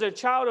we as a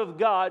child of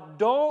God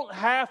don't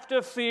have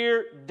to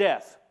fear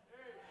death.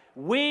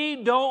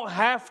 We don't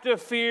have to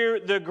fear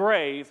the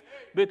grave,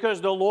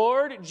 because the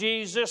Lord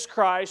Jesus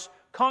Christ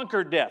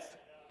conquered death.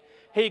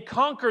 He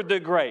conquered the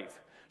grave.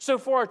 So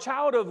for a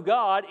child of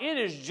God, it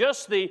is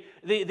just the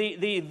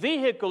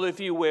vehicle, if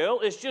you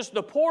will. It's just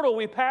the portal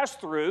we pass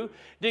through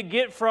to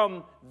get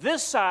from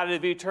this side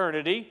of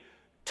eternity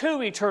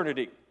to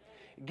eternity.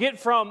 Get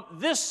from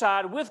this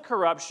side with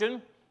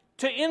corruption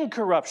to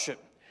incorruption.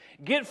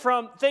 Get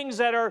from things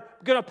that are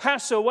going to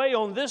pass away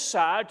on this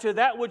side to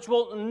that which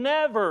will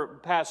never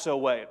pass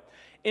away.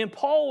 And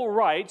Paul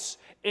writes,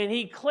 and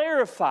he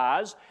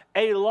clarifies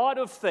a lot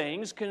of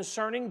things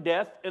concerning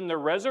death and the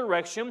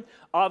resurrection.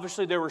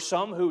 Obviously, there were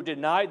some who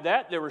denied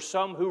that. There were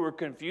some who were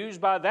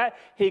confused by that.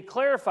 He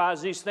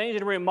clarifies these things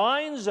and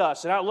reminds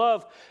us, and I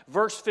love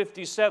verse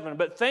 57,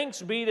 but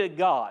thanks be to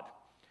God,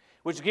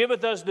 which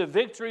giveth us the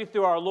victory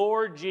through our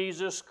Lord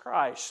Jesus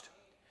Christ.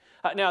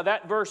 Now,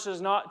 that verse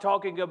is not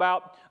talking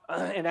about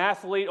an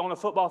athlete on a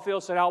football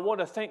field saying, I want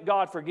to thank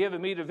God for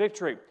giving me the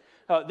victory.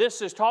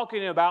 This is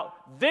talking about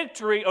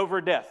victory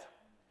over death,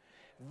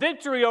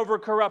 victory over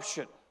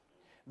corruption,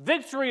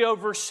 victory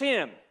over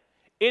sin.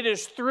 It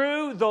is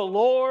through the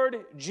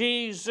Lord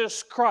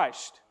Jesus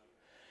Christ.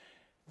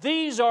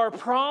 These are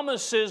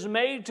promises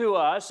made to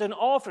us, and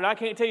often, I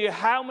can't tell you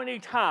how many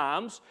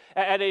times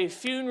at a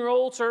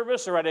funeral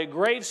service or at a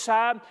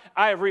graveside,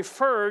 I have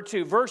referred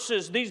to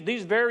verses,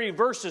 these very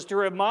verses, to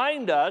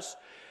remind us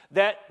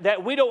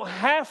that we don't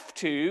have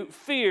to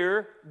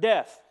fear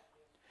death.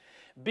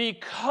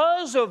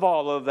 Because of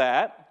all of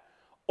that,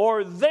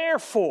 or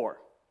therefore.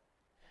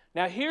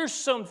 Now, here's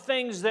some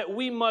things that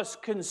we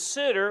must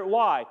consider.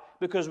 Why?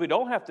 Because we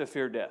don't have to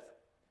fear death.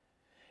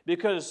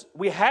 Because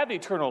we have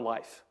eternal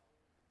life.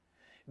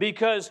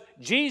 Because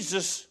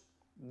Jesus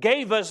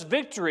gave us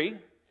victory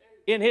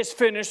in His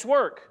finished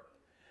work.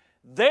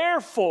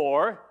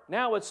 Therefore,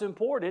 now it's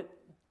important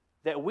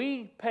that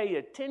we pay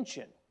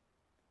attention.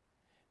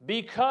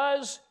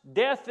 Because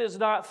death is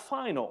not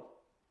final.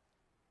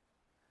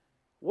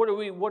 What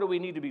do we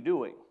need to be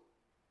doing?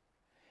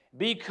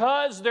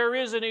 Because there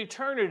is an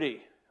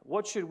eternity,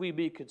 what should we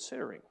be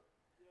considering?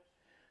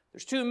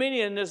 There's too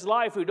many in this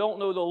life who don't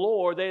know the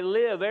Lord. They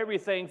live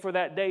everything for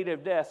that date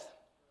of death.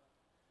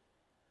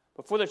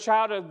 But for the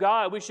child of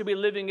God, we should be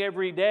living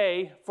every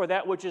day for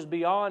that which is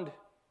beyond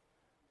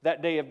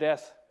that day of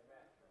death.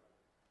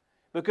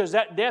 Because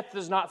that death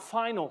is not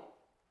final.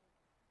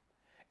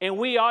 And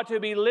we ought to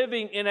be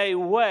living in a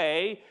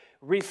way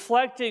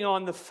reflecting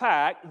on the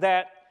fact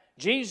that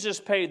Jesus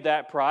paid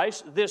that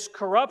price. This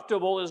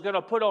corruptible is going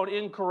to put on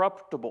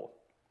incorruptible.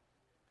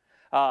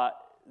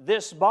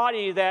 This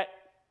body that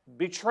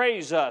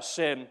betrays us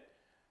and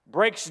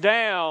breaks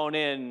down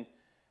and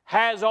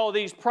has all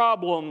these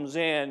problems,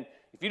 and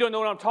if you don't know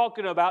what I'm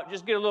talking about,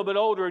 just get a little bit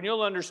older and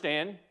you'll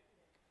understand.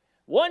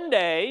 One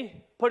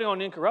day, putting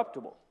on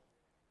incorruptible.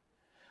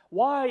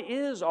 Why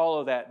is all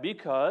of that?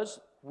 Because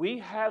we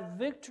have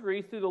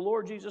victory through the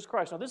Lord Jesus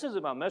Christ. Now, this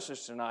isn't my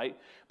message tonight,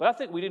 but I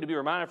think we need to be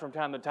reminded from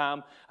time to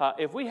time,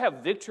 if we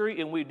have victory,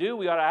 and we do,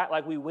 we ought to act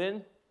like we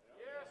win.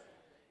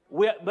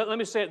 But let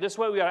me say it this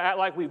way, we ought to act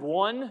like we've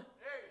won.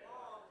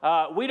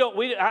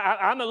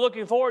 I'm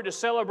looking forward to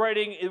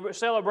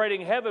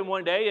celebrating heaven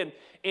one day,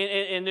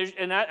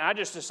 and I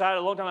just decided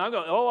a long time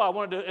ago, I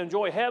wanted to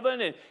enjoy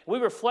heaven, and we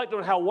reflect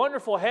on how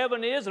wonderful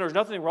heaven is, and there's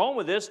nothing wrong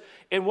with this,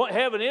 and what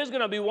heaven is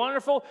going to be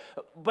wonderful,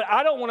 but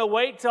I don't want to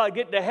wait till I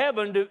get to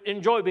heaven to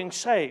enjoy being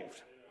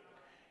saved.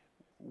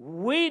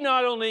 We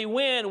not only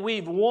win,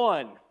 we've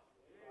won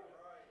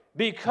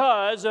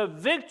because of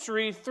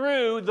victory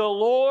through the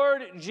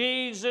Lord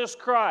Jesus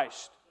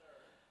Christ.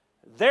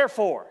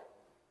 Therefore,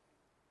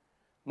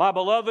 my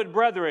beloved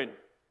brethren,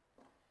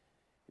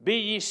 be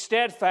ye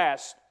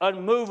steadfast,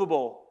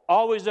 unmovable,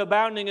 always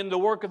abounding in the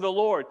work of the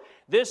Lord.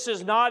 This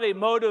is not a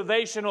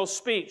motivational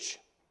speech.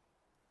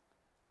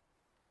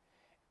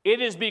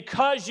 It is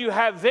because you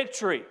have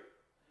victory.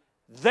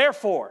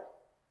 Therefore,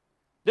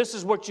 this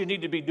is what you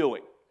need to be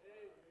doing.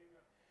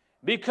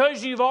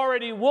 Because you've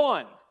already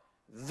won,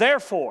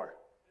 therefore,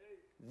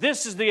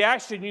 this is the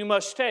action you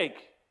must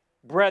take,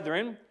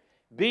 brethren.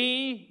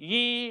 Be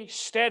ye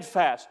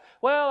steadfast.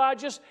 Well,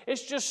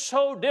 it's just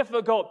so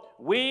difficult.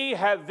 We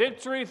have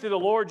victory through the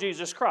Lord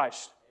Jesus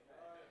Christ.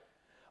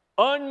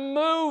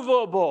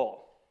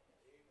 Unmovable.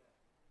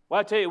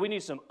 Well, I tell you, we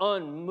need some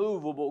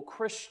unmovable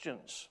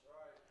Christians.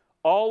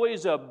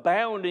 always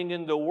abounding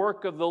in the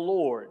work of the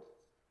Lord,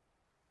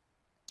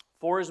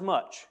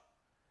 forasmuch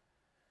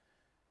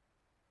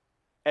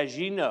as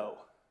ye know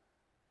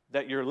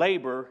that your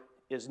labor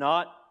is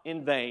not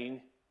in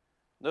vain.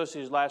 Notice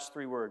these last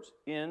three words,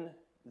 in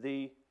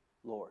the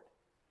Lord.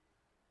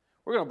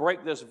 We're going to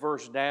break this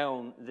verse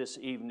down this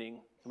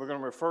evening. We're going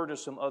to refer to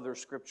some other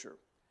scripture.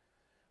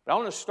 But I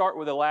want to start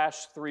with the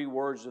last three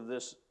words of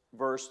this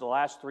verse, the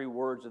last three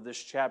words of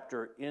this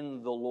chapter,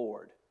 in the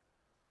Lord.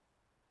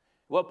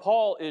 What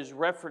Paul is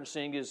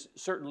referencing is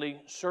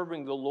certainly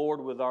serving the Lord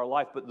with our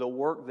life, but the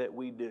work that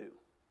we do.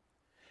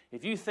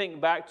 If you think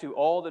back to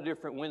all the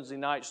different Wednesday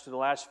nights to the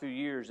last few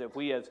years that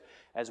we have,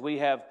 as we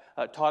have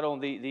taught on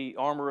the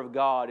armor of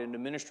God and the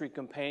ministry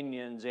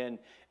companions and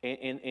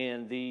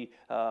the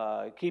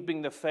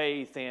keeping the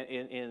faith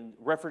and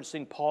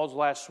referencing Paul's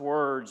last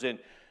words, and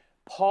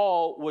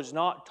Paul was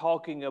not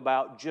talking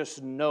about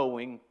just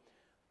knowing,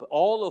 but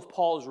all of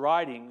Paul's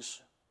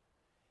writings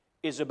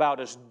is about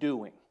us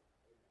doing.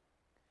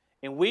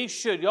 And we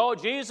should,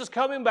 Jesus is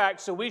coming back,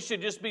 so we should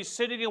just be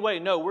sitting away.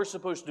 No, we're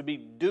supposed to be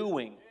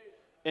doing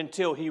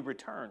until He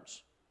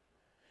returns.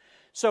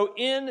 So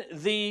in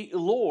the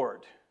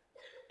Lord,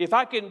 if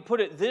I can put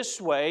it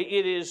this way,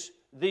 it is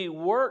the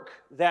work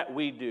that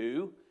we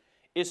do,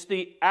 it's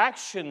the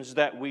actions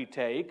that we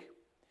take,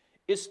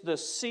 it's the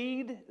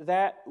seed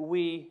that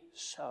we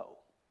sow.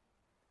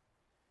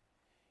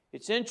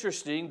 It's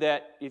interesting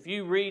that if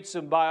you read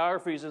some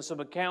biographies and some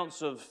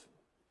accounts of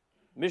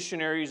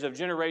missionaries of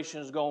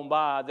generations gone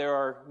by, there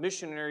are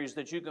missionaries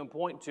that you can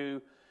point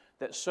to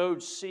that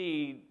sowed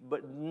seed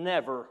but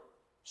never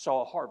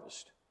saw a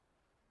harvest.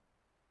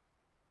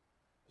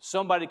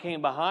 Somebody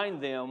came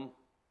behind them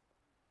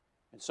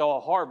and saw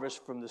a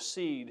harvest from the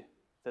seed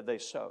that they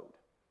sowed.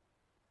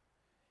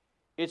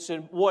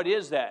 What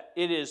is that?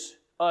 It is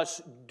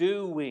us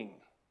doing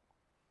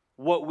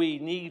what we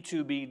need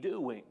to be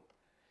doing.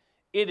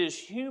 It is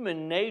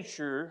human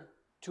nature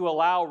to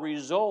allow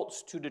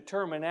results to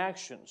determine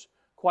actions.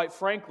 Quite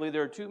frankly,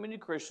 there are too many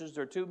Christians,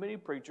 there are too many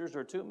preachers,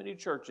 there are too many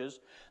churches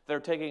that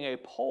are taking a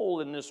poll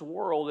in this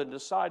world and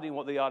deciding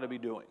what they ought to be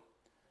doing.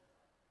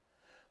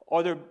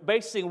 Or they're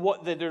basing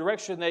the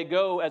direction they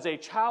go as a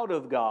child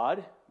of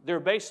God, they're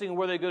basing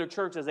where they go to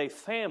church as a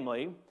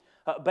family,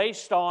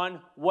 based on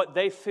what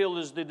they feel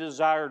is the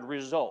desired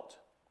result.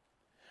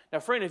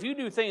 Now, friend, if you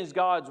do things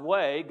God's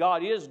way,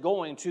 God is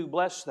going to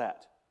bless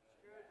that.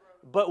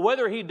 But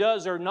whether He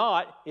does or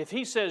not, if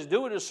He says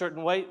do it a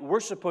certain way,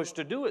 we're supposed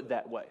to do it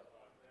that way.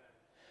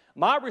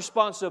 My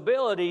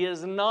responsibility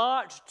is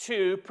not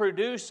to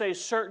produce a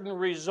certain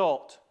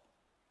result.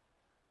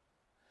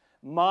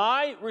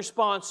 My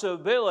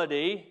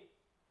responsibility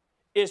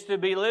is to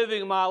be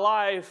living my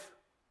life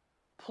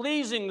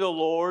pleasing the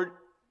Lord,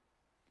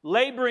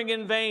 laboring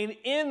in vain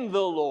in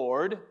the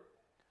Lord,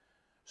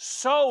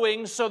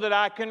 sowing so that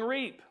I can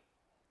reap.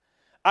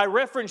 I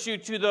reference you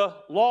to the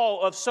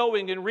law of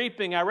sowing and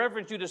reaping. I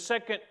reference you to 2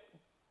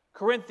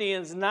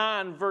 Corinthians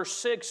 9, verse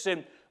 6,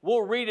 and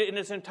we'll read it in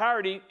its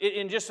entirety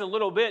in just a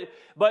little bit.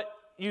 But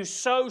you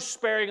sow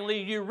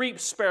sparingly, you reap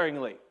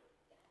sparingly.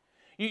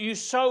 You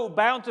sow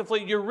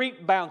bountifully, you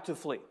reap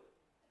bountifully.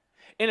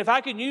 And if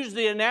I can use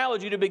the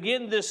analogy to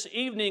begin this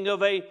evening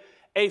of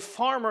a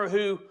farmer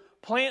who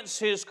plants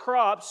his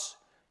crops,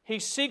 he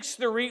seeks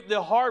to reap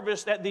the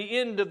harvest at the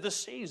end of the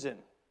season.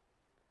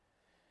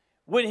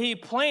 When he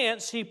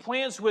plants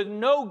with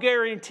no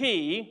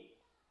guarantee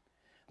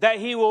that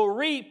he will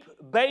reap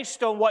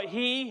based on what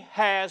he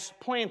has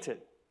planted.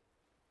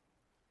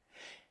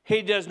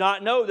 He does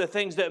not know the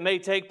things that may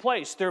take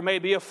place. There may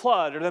be a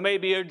flood, or there may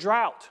be a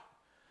drought.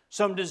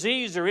 Some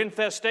disease or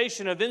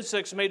infestation of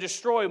insects may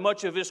destroy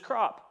much of his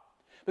crop.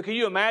 But can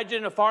you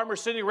imagine a farmer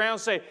sitting around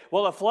and say,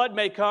 well, a flood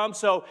may come,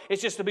 so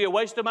it's just to be a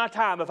waste of my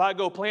time if I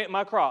go plant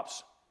my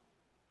crops.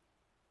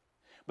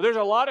 But there's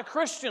a lot of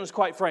Christians,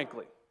 quite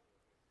frankly,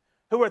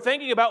 who are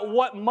thinking about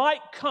what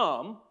might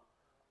come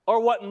or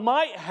what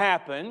might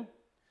happen.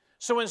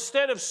 So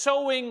instead of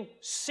sowing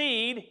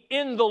seed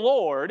in the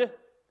Lord,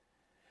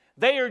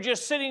 they are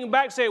just sitting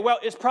back saying, well,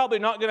 it's probably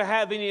not going to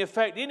have any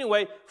effect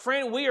anyway.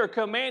 Friend, we are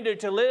commanded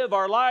to live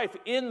our life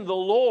in the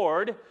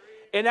Lord,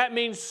 and that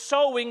means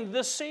sowing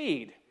the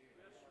seed.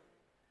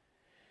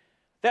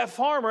 That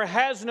farmer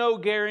has no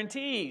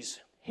guarantees.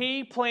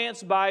 He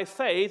plants by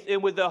faith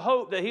and with the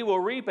hope that he will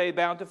reap a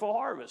bountiful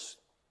harvest.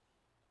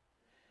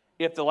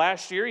 If the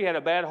last year he had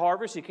a bad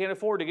harvest, he can't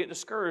afford to get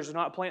discouraged and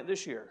not plant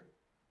this year.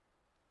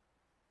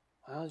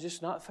 Well, it's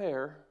just not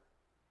fair.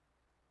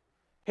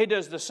 He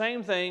does the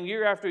same thing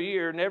year after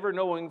year, never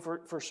knowing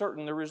for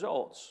certain the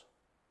results.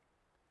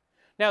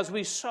 Now, as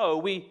we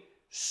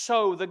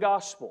sow the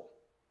gospel.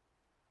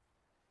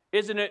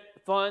 Isn't it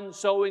fun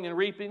sowing and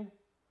reaping?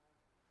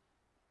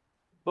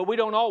 But we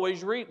don't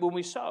always reap when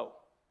we sow.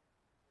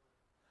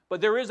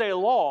 But there is a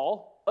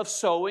law of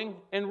sowing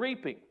and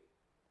reaping.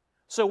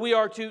 So we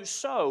are to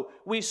sow.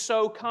 We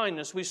sow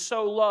kindness. We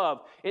sow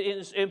love.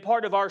 And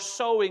part of our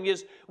sowing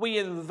is we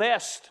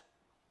invest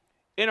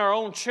in our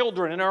own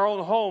children, in our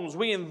own homes.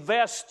 We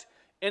invest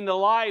in the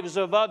lives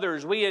of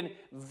others. We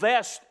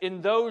invest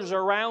in those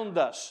around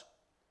us.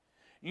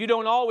 You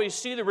don't always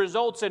see the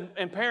results,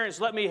 and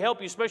parents, let me help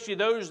you, especially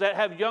those that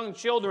have young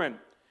children.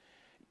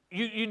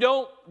 You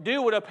don't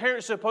do what a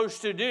parent's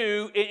supposed to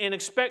do and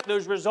expect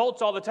those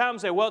results all the time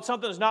and say, well,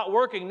 something's not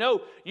working.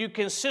 No, you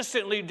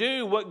consistently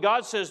do what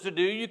God says to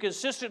do. You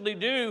consistently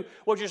do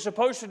what you're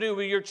supposed to do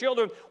with your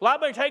children. Well, I've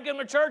been taking them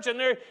to church,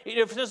 and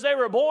since they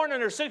were born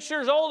and they're 6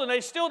 years old and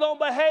they still don't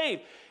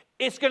behave.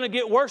 It's going to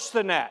get worse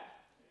than that.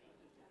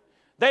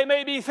 They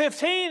may be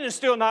 15 and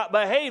still not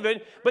behaving,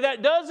 but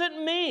that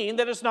doesn't mean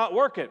that it's not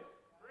working.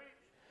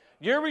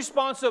 Your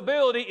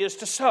responsibility is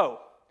to sow,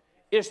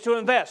 is to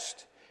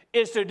invest,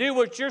 is to do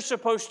what you're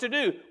supposed to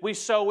do. We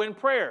sow in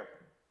prayer.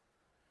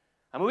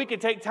 I mean, we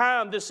can take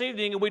time this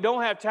evening, and we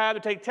don't have time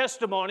to take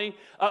testimony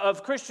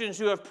of Christians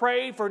who have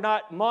prayed for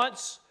not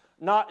months,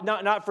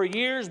 not for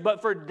years, but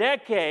for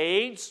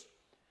decades,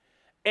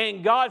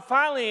 and God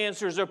finally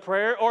answers a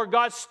prayer, or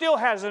God still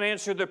hasn't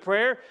answered the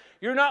prayer.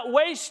 You're not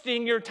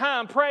wasting your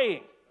time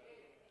praying.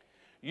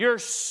 You're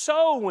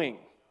sowing.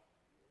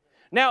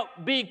 Now,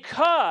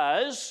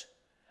 because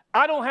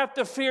I don't have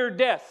to fear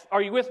death.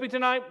 Are you with me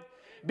tonight?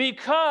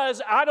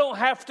 Because I don't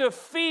have to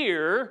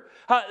fear,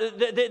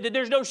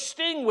 there's no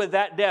sting with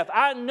that death.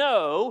 I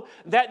know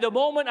that the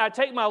moment I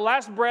take my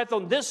last breath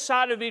on this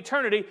side of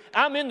eternity,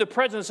 I'm in the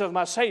presence of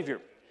my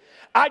Savior.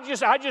 I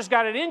just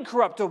got an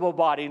incorruptible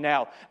body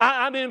now.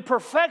 I'm in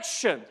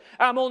perfection.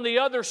 I'm on the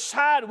other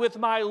side with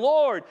my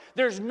Lord.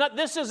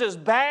 This is as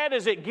bad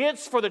as it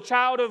gets for the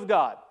child of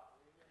God.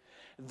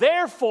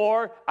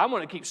 Therefore, I'm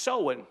going to keep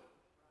sowing.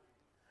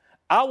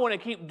 I want to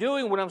keep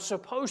doing what I'm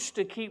supposed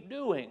to keep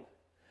doing.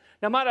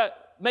 Now, I might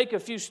make a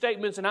few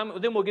statements, and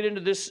then we'll get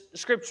into this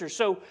scripture.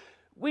 So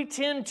we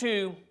tend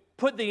to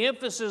put the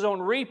emphasis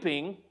on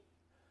reaping,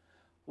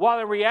 while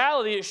in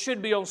reality it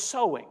should be on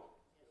sowing.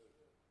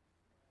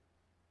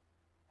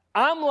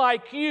 I'm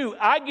like you.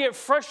 I get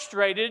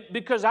frustrated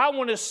because I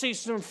want to see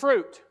some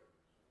fruit.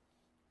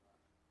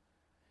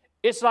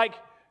 It's like,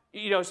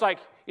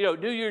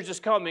 New Year's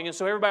is coming, and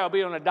so everybody will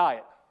be on a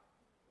diet.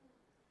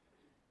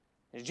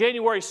 It's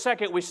January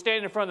 2nd, we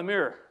stand in front of the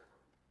mirror.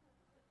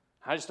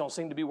 I just don't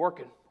seem to be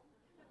working.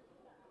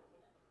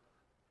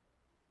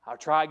 I'll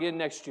try again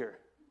next year.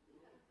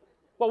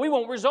 Well, we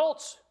want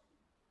results.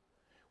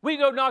 We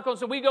go knock on,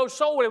 so we go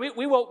soul, and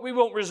we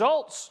want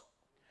results.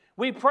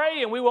 We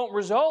pray and we want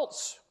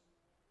results.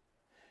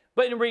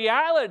 But in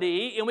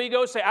reality, and we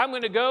go say, I'm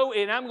going to go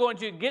and I'm going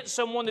to get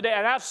someone today.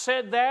 And I've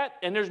said that,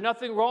 and there's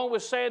nothing wrong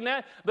with saying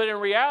that. But in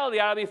reality,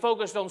 I ought to be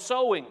focused on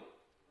sowing.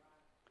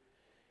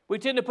 We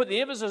tend to put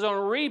the emphasis on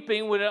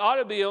reaping when it ought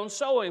to be on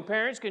sowing.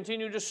 Parents,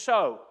 continue to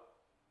sow.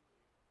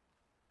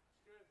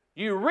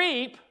 You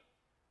reap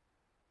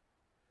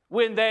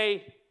when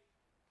they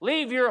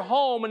leave your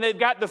home and they've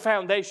got the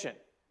foundation.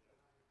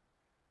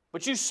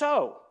 But you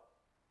sow.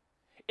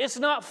 It's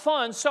not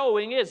fun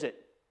sowing, is it?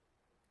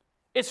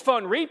 It's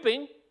fun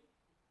reaping.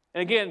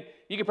 And again,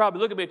 you could probably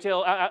look at me and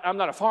tell I'm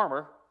not a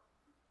farmer,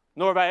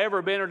 nor have I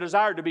ever been or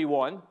desired to be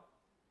one.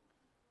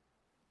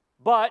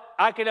 But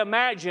I can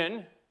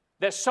imagine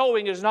that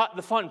sowing is not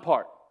the fun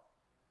part.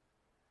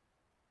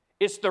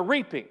 It's the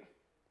reaping.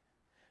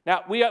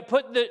 Now, we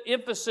put the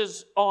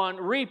emphasis on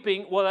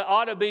reaping. Well, it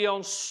ought to be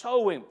on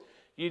sowing.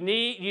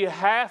 You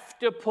have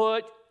to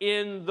put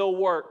in the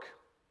work.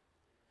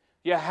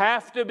 You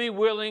have to be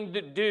willing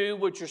to do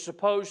what you're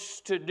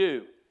supposed to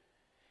do.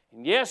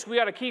 And yes, we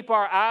got to keep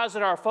our eyes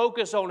and our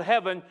focus on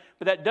heaven,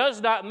 but that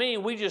does not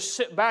mean we just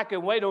sit back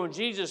and wait on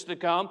Jesus to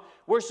come.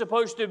 We're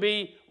supposed to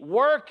be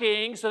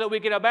working so that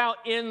we can abound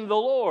in the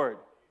Lord.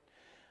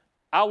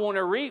 I want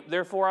to reap,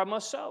 therefore I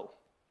must sow.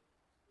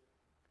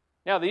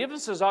 Now, the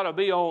emphasis ought to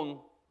be on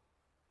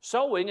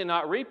sowing and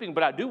not reaping,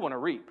 but I do want to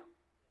reap.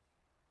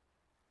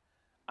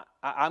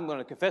 I'm going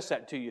to confess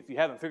that to you if you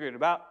haven't figured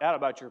it out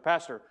about your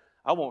pastor.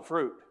 I want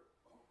fruit.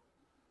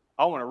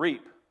 I want to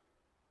reap.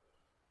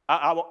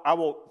 I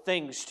want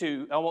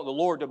the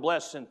Lord to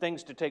bless and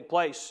things to take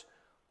place.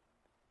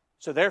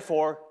 So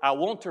therefore, I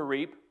want to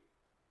reap,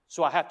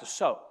 so I have to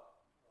sow.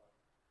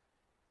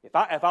 If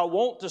I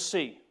want to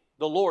see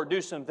the Lord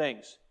do some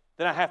things,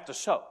 then I have to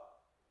sow.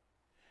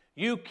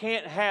 You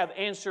can't have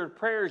answered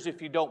prayers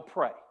if you don't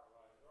pray.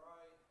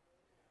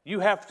 You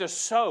have to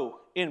sow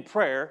in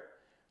prayer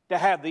to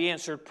have the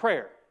answered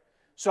prayer.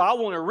 So I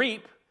want to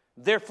reap,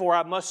 therefore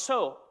I must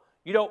sow.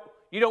 You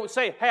don't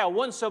say, hey, I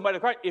won somebody to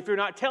Christ, if you're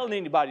not telling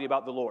anybody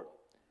about the Lord.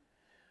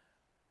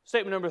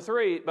 Statement number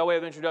 3, by way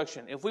of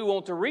introduction. If we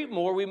want to reap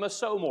more, we must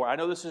sow more. I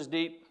know this is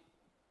deep.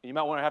 You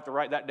might want to have to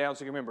write that down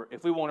so you can remember.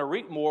 If we want to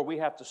reap more, we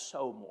have to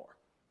sow more.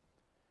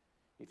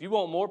 If you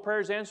want more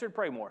prayers answered,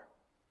 pray more.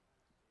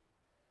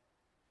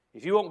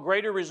 If you want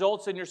greater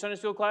results in your Sunday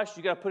school class,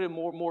 you got to put in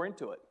more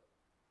into it.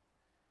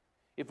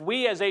 If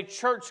we as a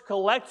church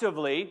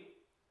collectively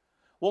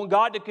want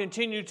God to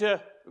continue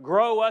to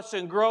grow us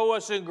and grow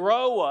us and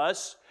grow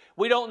us,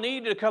 we don't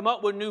need to come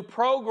up with new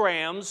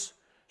programs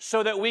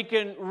so that we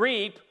can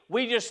reap.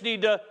 We just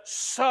need to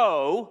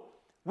sow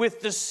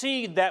with the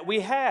seed that we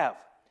have.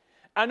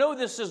 I know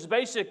this is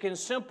basic and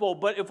simple,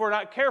 but if we're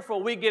not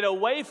careful, we get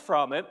away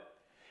from it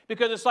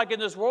because it's like in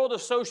this world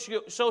of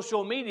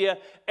social media,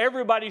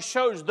 everybody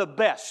shows the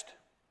best.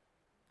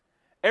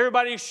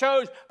 Everybody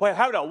shows, we're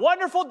having a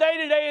wonderful day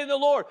today in the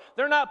Lord.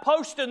 They're not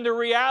posting the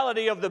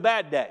reality of the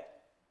bad day.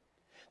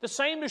 The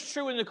same is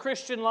true in the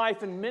Christian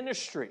life and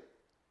ministry.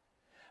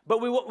 But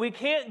we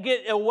can't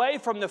get away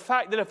from the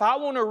fact that if I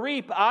want to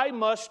reap, I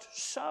must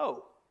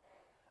sow.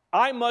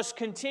 I must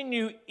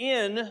continue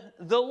in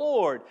the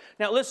Lord.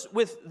 Now,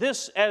 with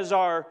this as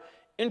our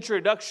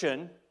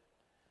introduction,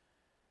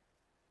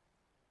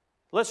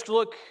 let's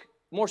look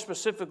more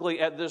specifically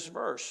at this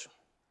verse.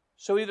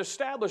 So we've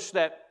established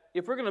that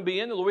if we're going to be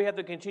in the Lord, we have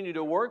to continue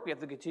to work, we have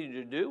to continue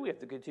to do, we have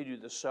to continue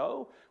to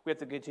sow, we have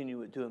to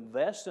continue to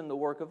invest in the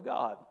work of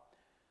God.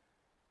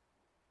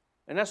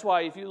 And that's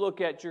why if you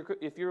look at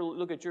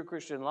your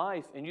Christian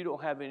life and you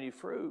don't have any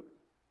fruit,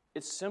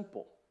 it's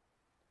simple.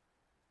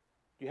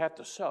 You have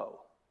to sow.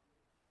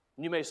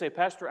 And you may say,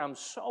 Pastor, I'm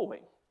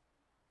sowing.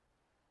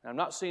 And I'm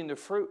not seeing the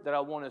fruit that I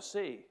want to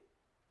see.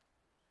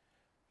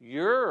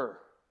 Your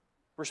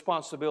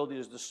responsibility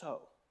is to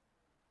sow.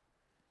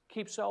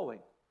 Keep sowing.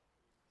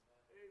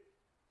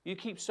 You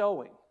keep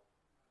sowing.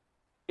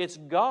 It's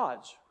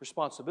God's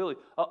responsibility.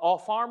 A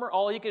farmer,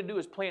 all he can do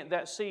is plant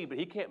that seed, but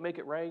he can't make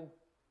it rain.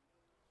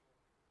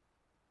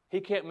 He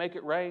can't make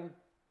it rain.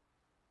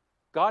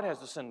 God has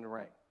to send the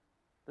rain.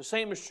 The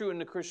same is true in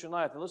the Christian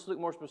life. And let's look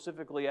more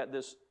specifically at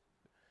this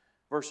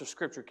verse of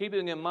Scripture.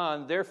 Keeping in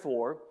mind,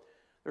 therefore,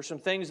 there's some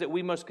things that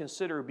we must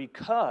consider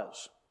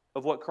because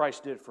of what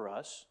Christ did for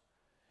us.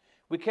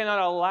 We cannot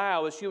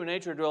allow, as human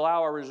nature, to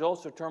allow our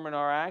results to determine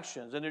our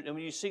actions. And when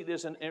you see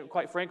this, and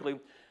quite frankly,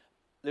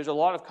 there's a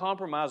lot of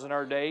compromise in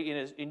our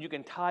day, and you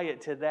can tie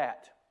it to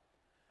that.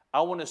 I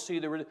want to see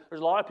there's a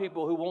lot of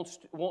people who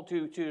want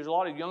to there's a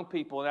lot of young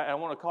people, and I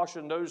want to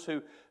caution those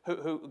who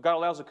God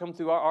allows to come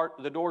through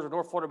the doors of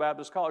North Florida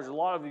Baptist College. There's a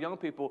lot of young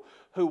people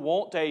who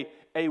want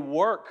a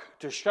work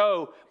to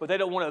show, but they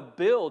don't want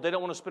to build. They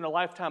don't want to spend a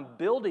lifetime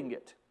building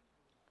it.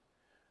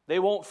 They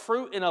want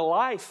fruit in a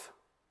life,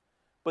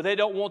 but they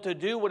don't want to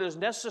do what is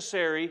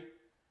necessary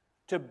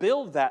to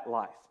build that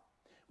life.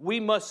 We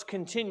must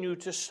continue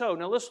to sow.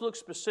 Now let's look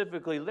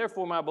specifically.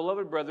 Therefore, my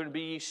beloved brethren,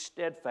 be ye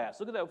steadfast.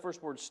 Look at that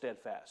first word,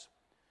 steadfast.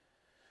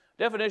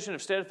 Definition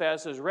of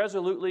steadfast is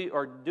resolutely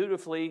or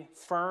dutifully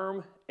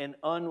firm and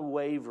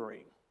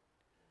unwavering.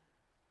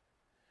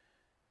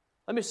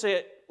 Let me say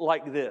it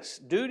like this.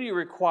 Duty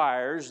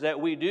requires that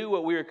we do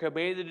what we are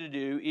commanded to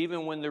do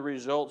even when the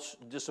results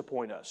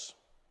disappoint us.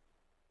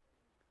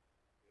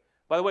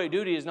 By the way,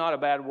 duty is not a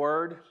bad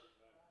word.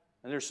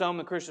 And there's some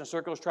in Christian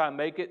circles try and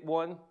make it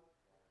one.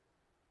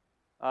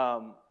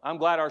 I'm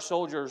glad our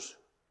soldiers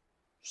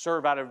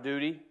serve out of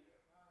duty.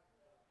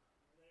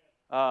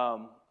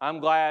 I'm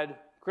glad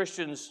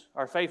Christians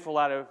are faithful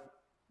out of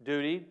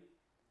duty.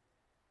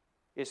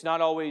 It's not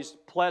always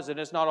pleasant.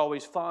 It's not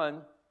always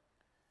fun.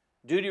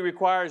 Duty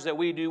requires that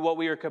we do what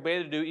we are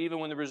commanded to do even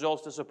when the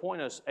results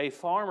disappoint us. A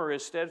farmer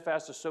is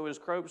steadfast to sow his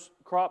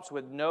crops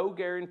with no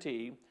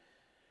guarantee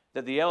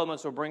that the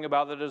elements will bring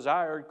about the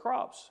desired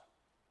crops.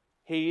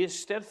 He is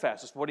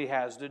steadfast. It's what he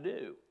has to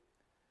do.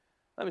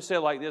 Let me say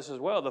it like this as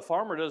well. The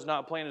farmer does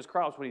not plant his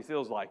crops when he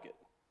feels like it,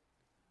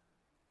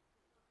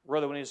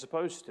 rather when he's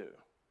supposed to.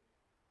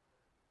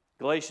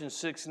 Galatians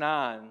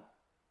 6:9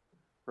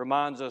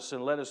 reminds us,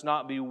 and let us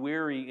not be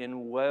weary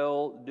in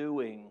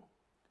well-doing,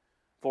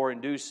 for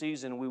in due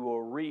season we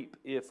will reap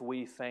if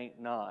we faint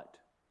not.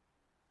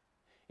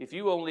 If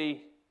you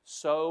only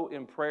sow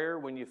in prayer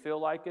when you feel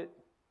like it,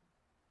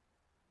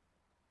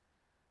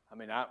 I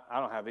mean, I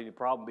don't have any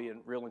problem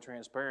being real and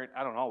transparent.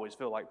 I don't always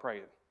feel like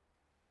praying.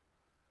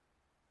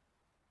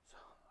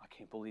 I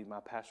can't believe my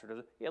pastor does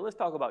it. Yeah, let's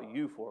talk about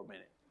you for a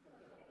minute.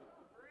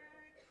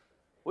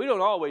 We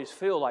don't always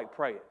feel like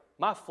praying.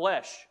 My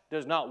flesh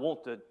does not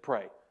want to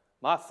pray.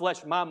 My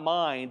flesh, my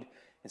mind,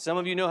 and some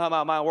of you know how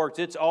my mind works,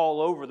 it's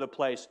all over the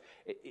place.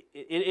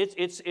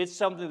 It's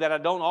something that I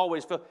don't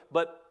always feel,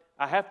 but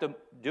I have to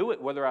do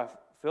it whether I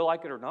feel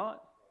like it or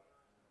not.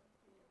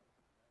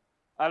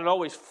 I don't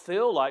always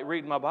feel like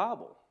reading my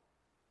Bible,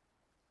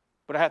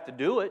 but I have to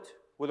do it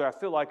whether I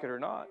feel like it or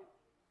not.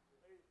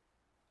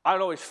 I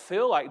don't always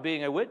feel like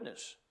being a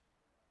witness,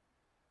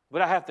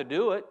 but I have to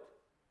do it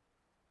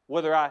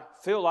whether I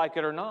feel like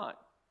it or not.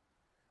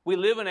 We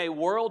live in a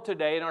world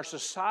today in our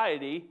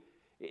society,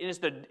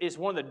 it's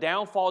one of the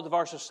downfalls of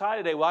our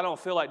society today. Well, I don't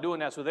feel like doing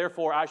that, so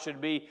therefore I should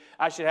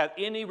have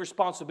any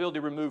responsibility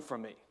removed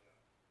from me.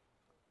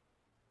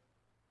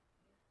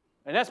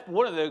 And that's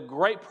one of the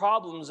great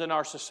problems in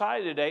our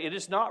society today. It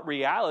is not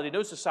reality.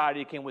 No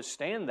society can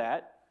withstand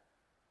that.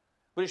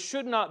 But it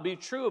should not be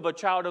true of a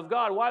child of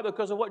God. Why?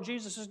 Because of what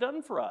Jesus has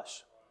done for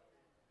us.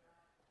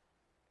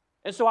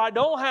 And so I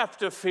don't have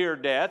to fear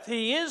death.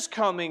 He is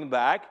coming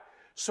back.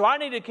 So I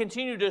need to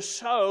continue to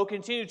sow,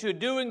 continue to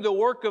doing the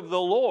work of the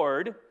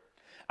Lord.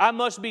 I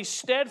must be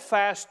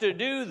steadfast to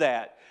do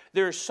that.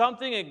 There's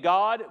something that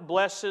God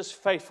blesses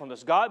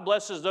faithfulness. God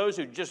blesses those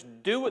who just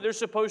do what they're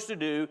supposed to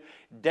do,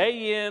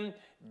 day in,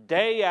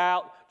 day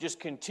out, just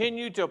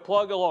continue to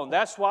plug along.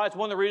 That's why it's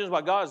one of the reasons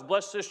why God has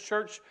blessed this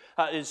church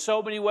in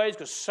so many ways,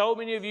 because so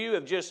many of you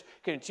have just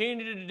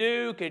continue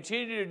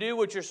to do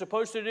what you're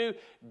supposed to do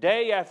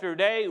day after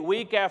day,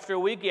 week after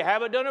week. You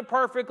haven't done it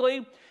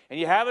perfectly, and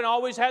you haven't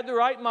always had the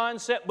right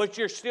mindset, but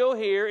you're still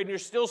here and you're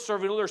still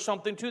serving. There's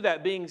something to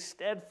that, being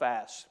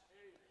steadfast,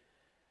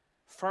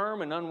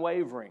 firm, and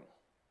unwavering.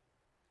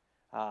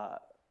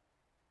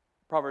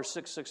 Proverbs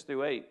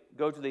 6:6-8,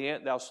 Go to the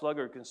ant, thou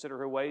sluggard, consider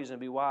her ways and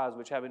be wise,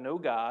 which having no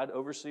guide,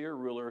 overseer,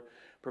 ruler,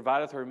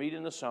 provideth her meat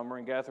in the summer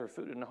and gathereth her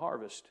food in the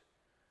harvest.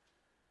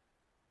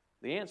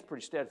 The ant's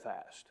pretty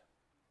steadfast,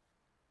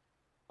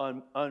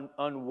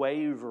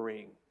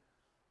 unwavering,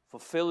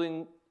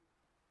 fulfilling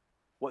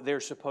what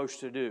they're supposed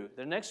to do.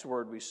 The next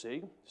word we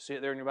see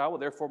it there in your Bible,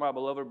 therefore, my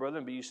beloved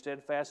brethren, be ye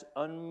steadfast,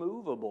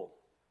 unmovable.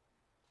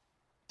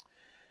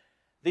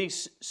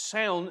 These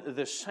sound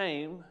the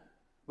same,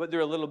 but they're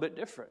a little bit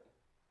different.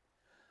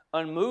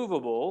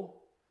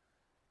 Unmovable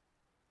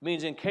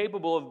means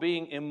incapable of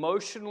being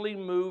emotionally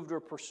moved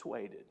or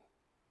persuaded.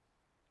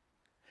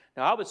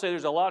 Now, I would say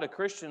there's a lot of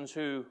Christians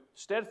who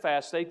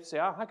steadfast. They say,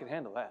 "Oh, I can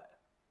handle that.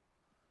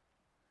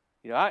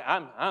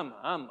 I'm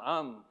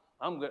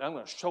going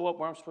to show up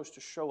where I'm supposed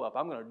to show up.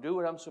 I'm going to do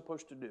what I'm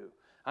supposed to do.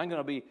 I'm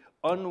going to be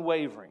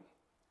unwavering."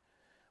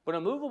 But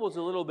unmovable is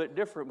a little bit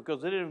different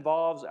because it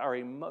involves our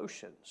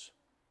emotions.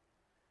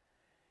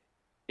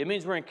 It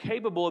means we're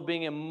incapable of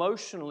being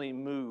emotionally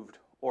moved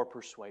or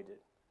persuaded.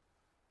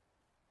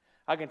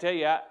 I can tell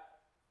you,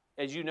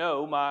 as you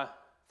know, my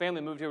family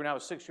moved here when I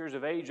was 6 years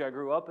of age. I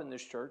grew up in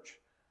this church.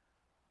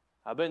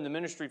 I've been in the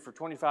ministry for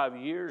 25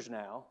 years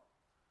now.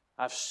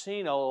 I've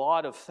seen a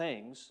lot of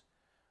things.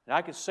 And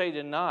I could say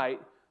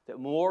tonight that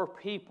more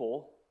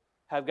people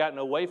have gotten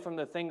away from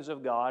the things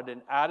of God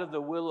and out of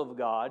the will of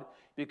God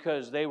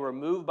because they were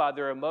moved by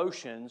their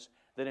emotions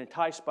than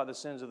enticed by the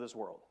sins of this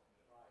world.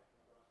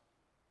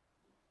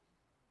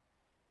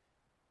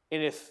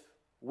 And if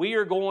we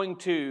are going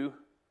to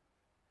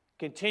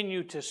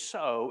continue to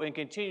sow and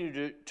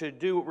continue to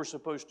do what we're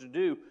supposed to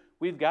do,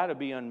 we've got to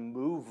be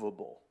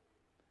unmovable.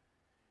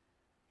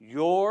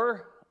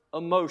 Your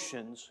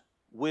emotions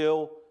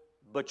will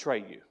betray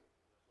you.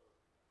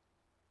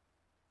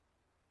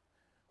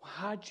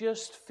 I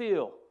just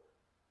feel,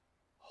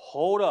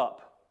 hold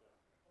up.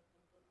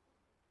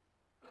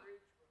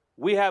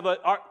 We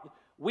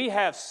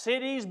have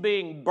cities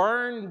being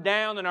burned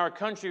down in our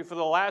country for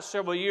the last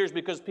several years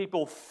because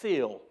people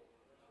feel.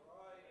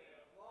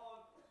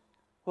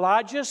 Well,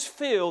 I just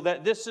feel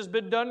that this has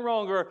been done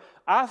wrong, or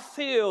I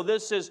feel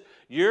this is,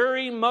 your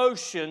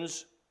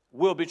emotions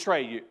will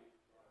betray you.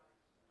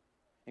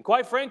 And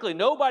quite frankly,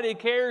 nobody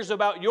cares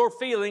about your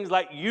feelings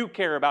like you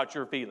care about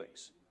your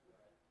feelings.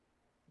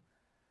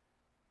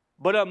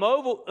 But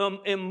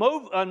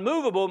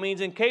unmovable means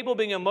incapable of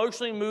being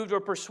emotionally moved or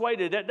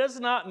persuaded. That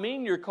does not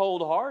mean you're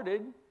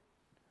cold-hearted.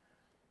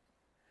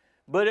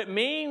 But it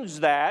means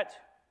that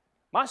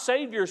my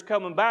Savior's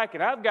coming back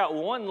and I've got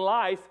one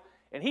life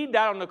and He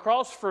died on the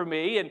cross for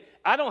me and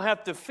I don't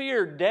have to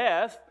fear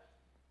death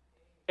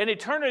and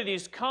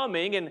eternity's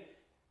coming, and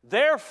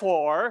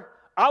therefore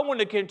I want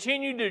to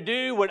continue to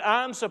do what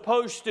I'm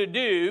supposed to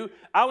do.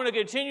 I want to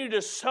continue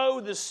to sow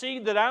the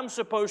seed that I'm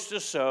supposed to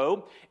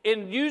sow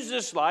and use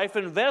this life,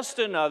 invest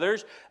in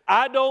others.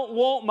 I don't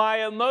want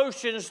my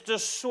emotions to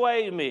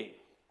sway me.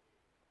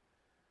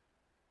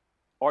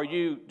 Are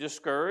you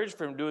discouraged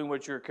from doing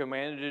what you're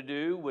commanded to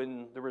do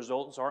when the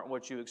results aren't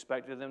what you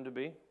expected them to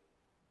be?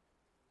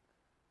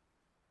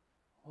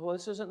 Well,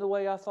 this isn't the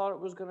way I thought it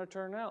was going to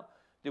turn out.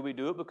 Did we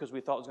do it because we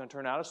thought it was going to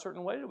turn out a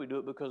certain way? Or did we do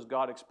it because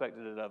God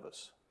expected it of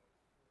us?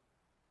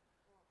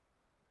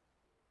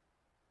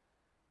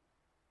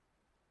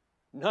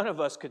 None of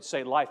us could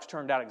say life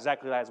turned out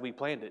exactly as we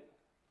planned it.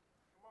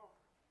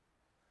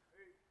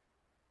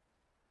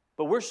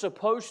 But we're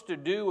supposed to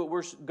do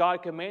what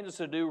God commands us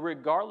to do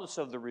regardless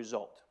of the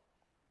result.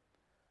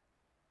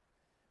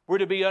 We're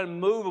to be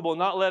unmovable,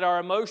 not let our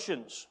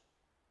emotions.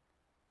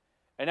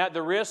 And at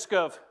the risk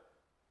of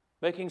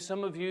making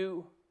some of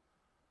you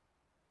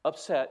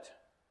upset,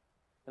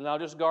 and I'll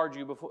just guard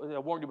you I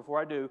warn you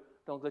before I do,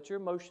 don't let your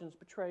emotions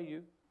betray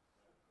you.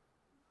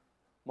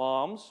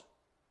 Moms,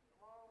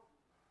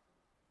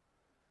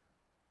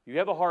 you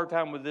have a harder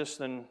time with this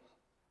than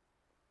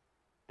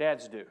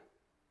dads do.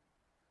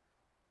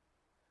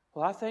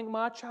 Well, I think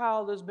my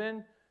child has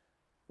been,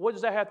 what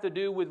does that have to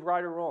do with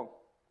right or wrong?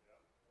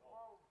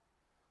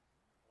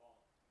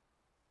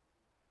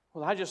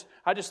 Well, I just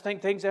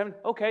think things haven't,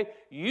 okay,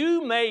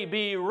 you may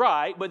be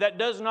right, but that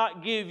does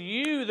not give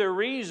you the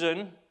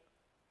reason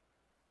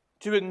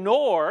to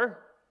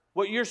ignore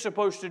what you're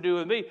supposed to do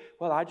with me.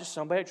 Well,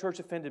 somebody at church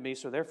offended me,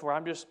 so therefore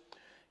I just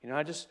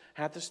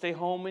have to stay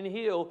home and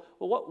heal.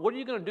 Well, what are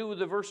you going to do with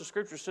the verse of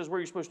Scripture that says where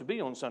you're supposed to be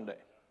on Sunday?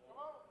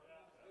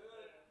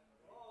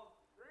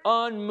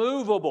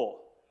 Unmovable.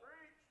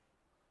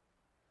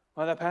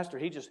 Well, that pastor,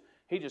 he just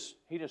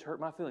hurt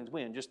my feelings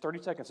when? Just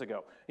 30 seconds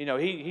ago.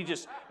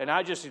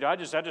 I just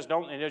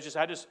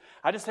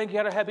think he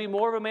ought to be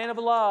more of a man of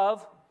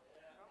love.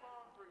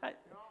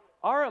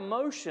 our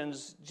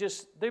emotions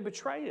they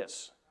betray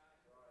us.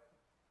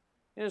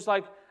 It's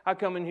like I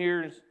come in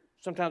here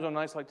sometimes on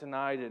nights like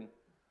tonight and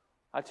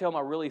I tell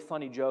my really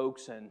funny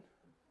jokes and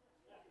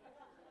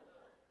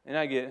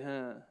I get,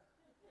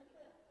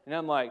 And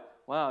I'm like,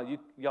 wow,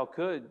 y'all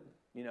could,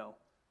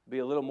 be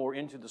a little more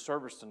into the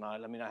service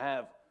tonight. I mean, I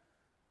have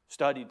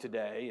studied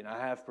today and I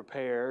have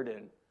prepared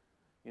and,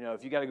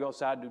 if you got to go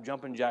outside and do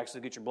jumping jacks to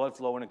get your blood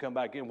flowing and come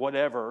back in,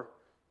 whatever,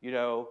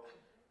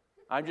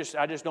 I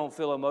just don't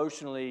feel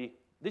emotionally,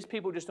 these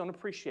people just don't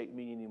appreciate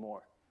me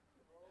anymore.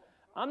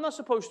 I'm not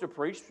supposed to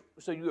preach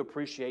so you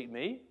appreciate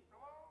me.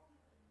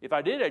 If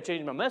I did, I'd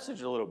change my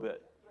message a little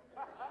bit.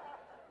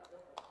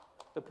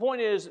 The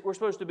point is, we're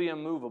supposed to be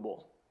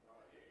immovable.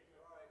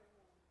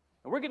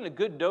 And we're getting a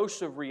good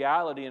dose of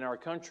reality in our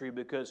country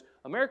because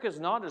America is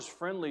not as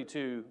friendly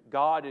to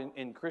God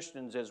and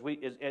Christians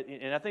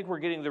and I think we're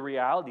getting the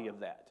reality of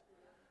that.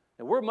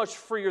 And we're much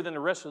freer than the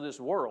rest of this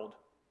world,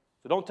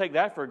 so don't take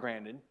that for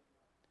granted.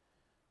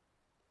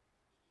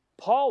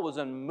 Paul was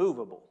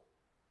unmovable.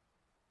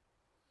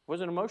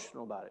 Wasn't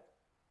emotional about it.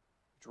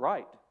 It's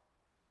right.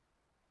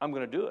 I'm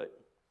going to do it.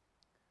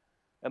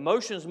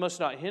 Emotions must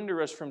not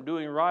hinder us from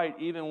doing right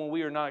even when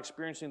we are not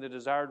experiencing the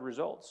desired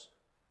results.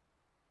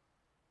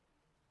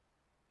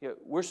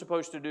 We're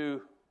supposed to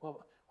do,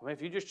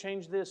 if you just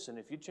change this, and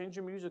if you change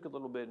your music a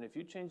little bit, and if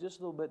you change this a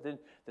little bit, then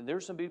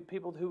there's some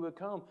people who would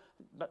come.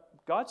 But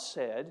God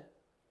said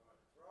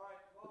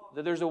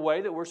that there's a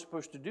way that we're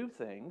supposed to do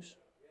things.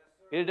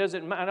 It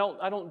doesn't. I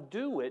don't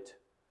do it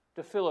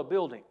to fill a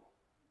building.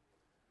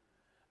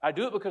 I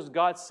do it because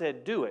God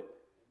said do it.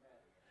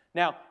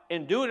 Now,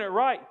 in doing it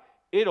right,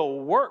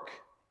 it'll work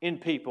in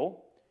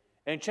people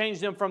and change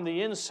them from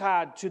the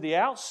inside to the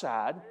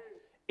outside,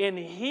 and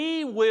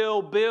He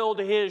will build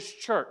His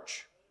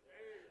church.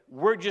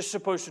 We're just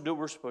supposed to do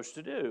what we're supposed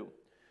to do.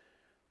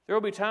 There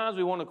will be times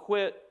we want to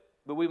quit,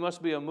 but we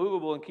must be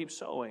immovable and keep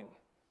sowing.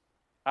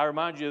 I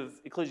remind you of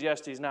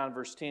Ecclesiastes 9,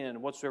 verse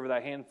 10, whatsoever thy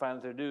hand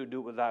findeth to do, do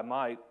it with thy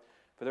might,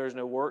 for there is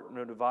no work,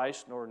 no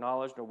device, nor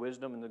knowledge, nor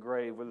wisdom in the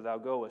grave, whither thou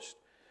goest.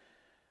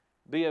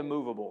 Be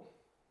immovable.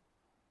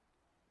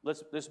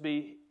 Let's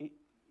be,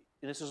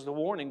 and this is the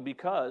warning,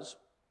 because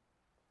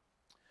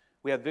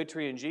we have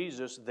victory in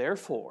Jesus,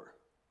 therefore,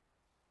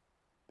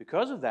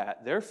 because of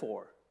that,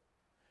 therefore,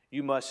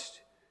 you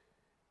must,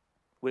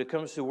 when it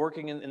comes to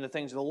working in the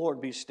things of the Lord,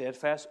 be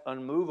steadfast,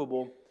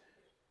 unmovable.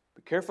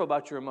 Be careful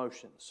about your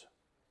emotions.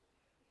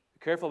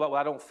 Be careful about,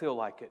 I don't feel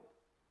like it.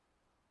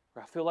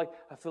 Or I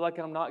feel like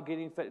I'm not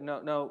getting fed.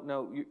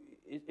 No.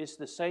 It's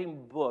the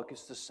same book.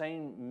 It's the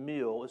same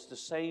meal. It's the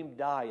same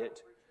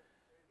diet.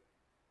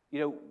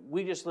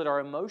 We just let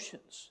our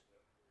emotions.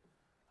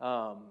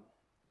 And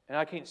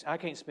I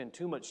can't spend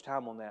too much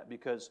time on that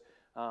because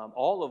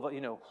all of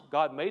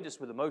God made us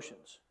with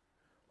emotions.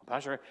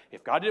 Pastor,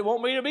 if God didn't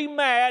want me to be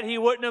mad, He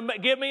wouldn't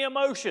have given me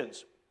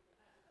emotions.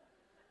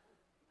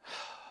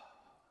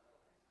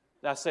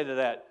 I say to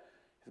that,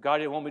 if God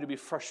didn't want me to be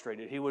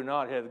frustrated, He would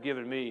not have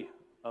given me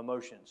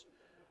emotions.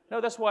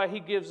 No, that's why He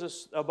gives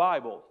us a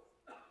Bible.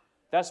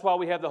 That's why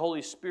we have the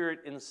Holy Spirit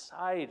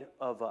inside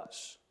of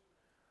us.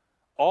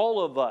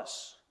 All of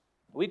us,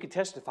 we could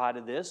testify to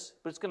this,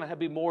 but it's going to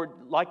be more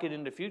like it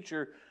in the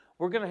future.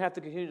 We're going to have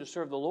to continue to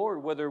serve the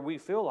Lord whether we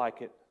feel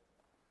like it.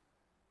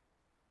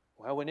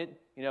 Well, when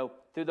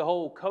through the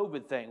whole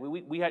COVID thing,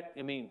 we had,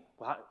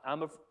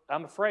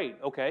 I'm afraid,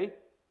 okay.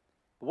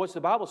 But what's the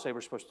Bible say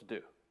we're supposed to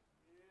do?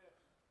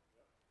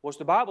 What's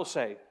the Bible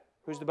say?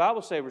 Who's the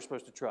Bible say we're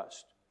supposed to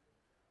trust?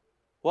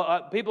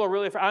 Well, people are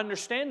really afraid. I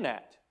understand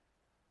that.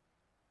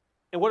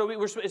 And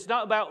it's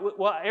not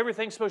about,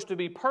 everything's supposed to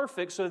be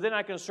perfect, so then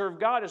I can serve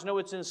God.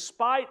 It's in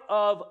spite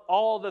of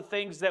all the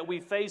things that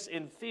we face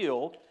and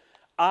feel,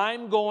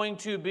 I'm going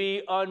to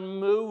be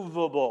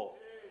unmovable.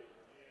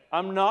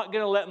 I'm not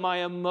going to let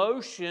my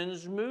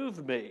emotions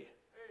move me.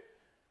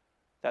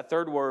 That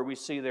third word we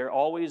see there,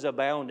 always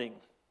abounding.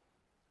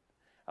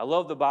 I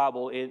love the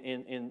Bible.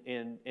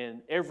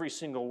 In every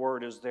single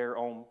word is there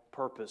on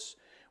purpose.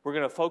 We're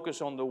going to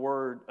focus on the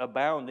word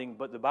abounding,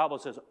 but the Bible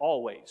says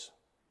always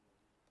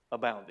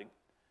abounding.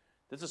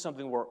 This is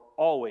something we're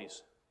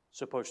always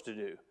supposed to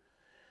do.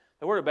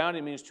 The word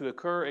abounding means to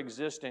occur,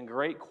 exist in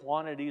great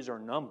quantities or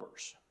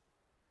numbers.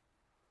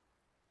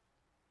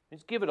 It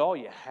means give it all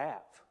you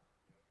have.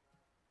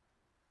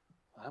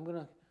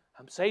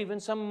 I'm saving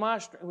some of my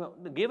strength. Well,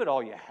 give it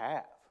all you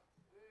have.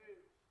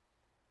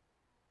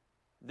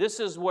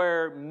 This is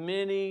where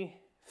many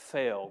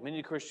fail.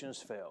 Many Christians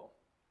fail.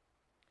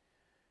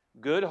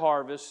 Good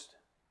harvests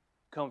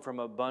come from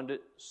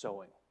abundant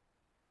sowing.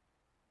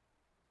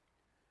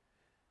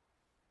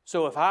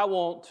 So if I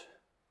want,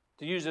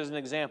 to use as an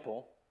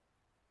example,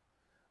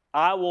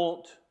 I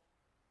want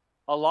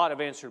a lot of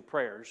answered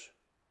prayers,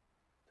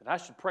 then I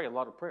should pray a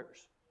lot of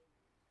prayers.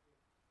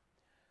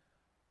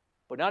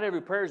 But not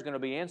every prayer is going to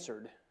be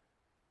answered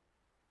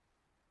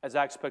as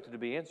I expect it to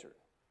be answered.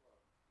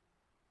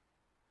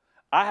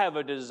 I have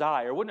a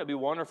desire. Wouldn't it be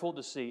wonderful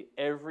to see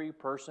every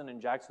person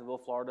in Jacksonville,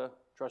 Florida,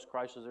 trust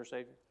Christ as their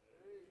Savior?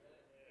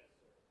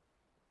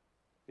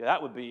 Yeah,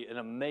 that would be an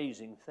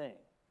amazing thing.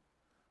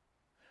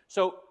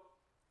 So,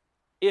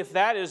 if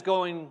that is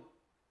going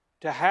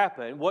to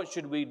happen, what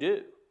should we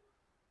do?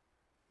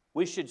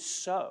 We should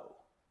sow.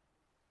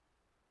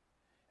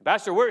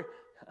 Pastor,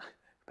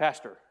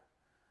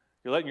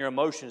 you're letting your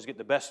emotions get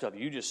the best of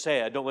you. You just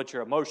said, don't let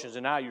your emotions,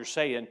 and now you're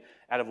saying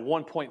out of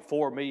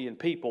 1.4 million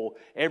people,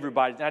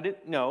 everybody,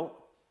 no.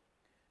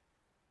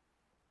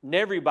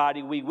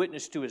 Everybody we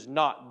witness to is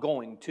not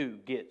going to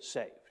get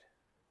saved.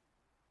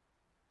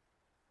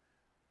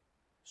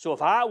 So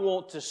if I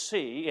want to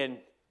see and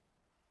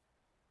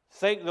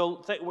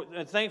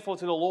thankful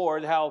to the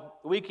Lord how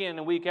week in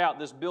and week out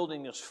this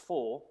building is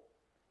full,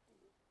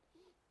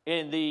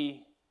 and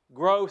the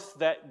growth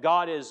that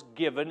God has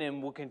given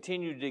and will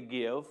continue to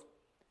give,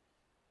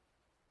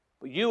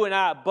 but you and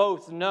I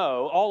both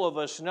know, all of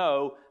us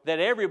know, that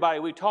everybody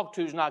we talk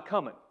to is not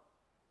coming.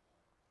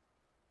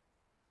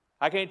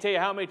 I can't tell you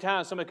how many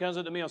times somebody comes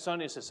up to me on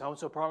Sunday and says,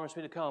 so-and-so promised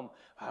me to come.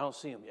 I don't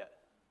see him yet.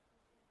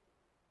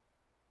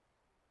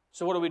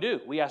 So what do?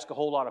 We ask a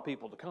whole lot of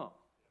people to come.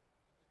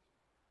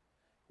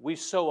 We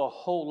sow a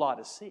whole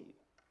lot of seed.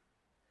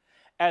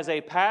 As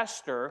a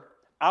pastor,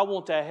 I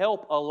want to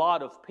help a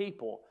lot of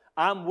people.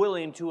 I'm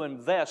willing to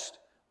invest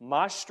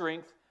my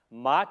strength,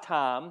 my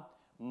time,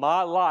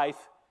 my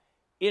life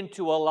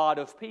into a lot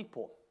of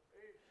people.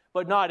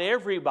 But not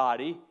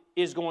everybody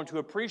is going to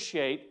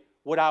appreciate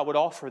what I would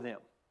offer them.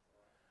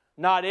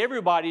 Not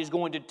everybody is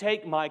going to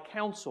take my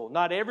counsel.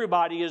 Not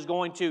everybody is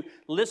going to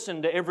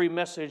listen to every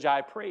message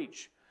I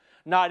preach.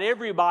 Not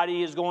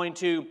everybody is going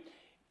to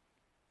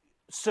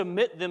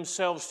submit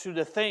themselves to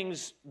the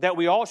things that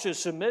we all should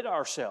submit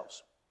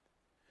ourselves.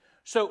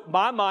 So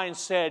my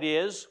mindset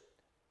is,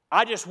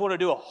 I just want to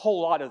do a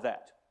whole lot of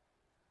that.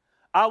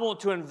 I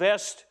want to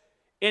invest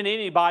in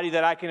anybody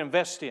that I can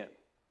invest in.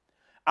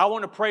 I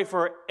want to pray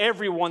for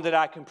everyone that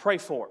I can pray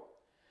for.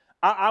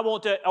 I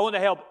want to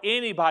help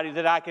anybody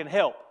that I can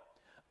help.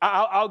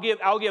 I'll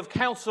give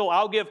counsel.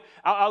 I'll give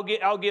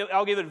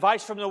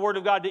advice from the Word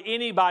of God to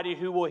anybody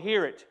who will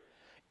hear it.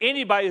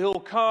 Anybody who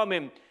will come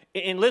and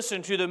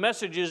listen to the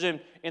messages,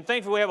 and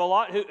thankfully we have a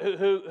lot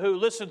who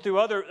listen through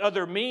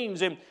other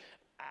means, and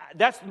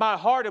that's my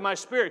heart and my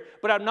spirit.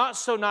 But I'm not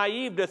so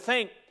naive to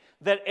think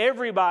that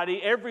everybody,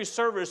 every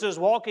service is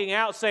walking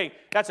out saying,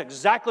 that's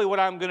exactly what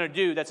I'm going to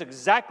do. That's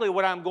exactly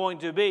what I'm going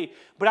to be.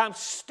 But I'm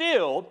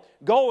still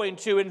going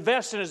to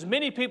invest in as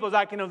many people as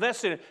I can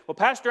invest in. Well,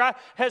 Pastor, I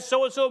had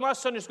so-and-so in my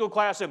Sunday school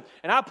class, and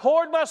I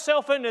poured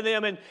myself into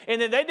them, and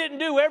then they didn't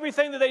do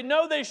everything that they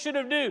know they should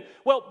have done.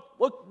 Well,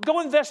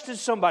 go invest in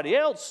somebody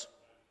else.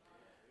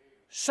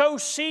 Sow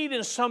seed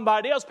in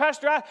somebody else.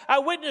 Pastor, I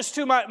witnessed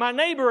to my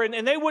neighbor,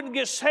 and they wouldn't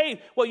get saved.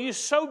 Well, you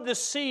sowed the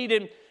seed,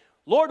 and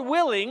Lord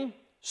willing,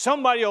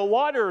 somebody will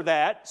water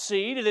that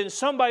seed, and then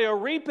somebody will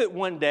reap it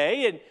one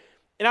day.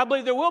 And I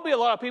believe there will be a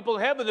lot of people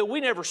in heaven that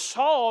we never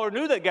saw or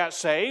knew that got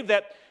saved.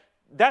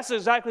 That's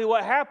exactly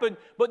what happened.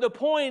 But the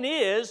point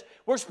is,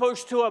 we're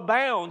supposed to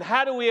abound.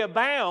 How do we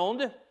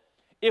abound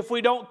if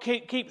we don't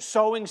keep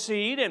sowing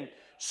seed and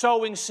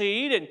sowing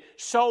seed and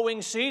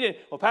sowing seed? And,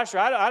 well, Pastor,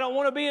 I don't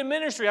want to be in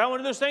ministry. I don't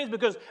want to do those things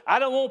because I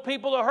don't want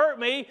people to hurt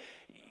me.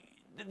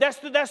 That's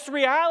the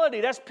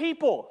reality. That's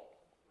people.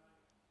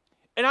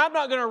 And I'm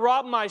not going to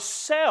rob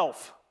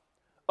myself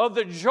of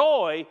the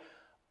joy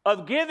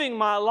of giving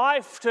my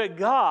life to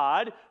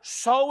God,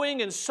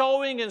 sowing and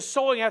sowing and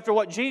sowing after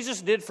what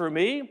Jesus did for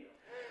me.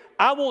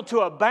 I want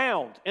to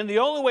abound. And the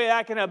only way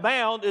I can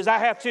abound is I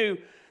have to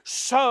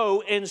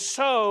sow and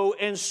sow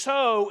and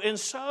sow and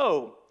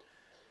sow.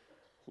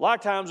 A lot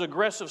of times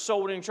aggressive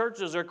soul-winning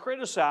churches are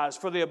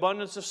criticized for the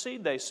abundance of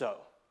seed they sow,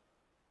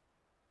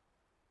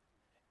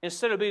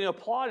 instead of being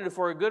applauded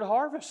for a good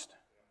harvest.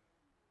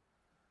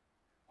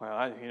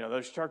 Well,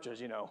 those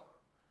churches,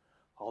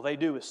 all they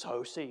do is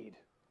sow seed.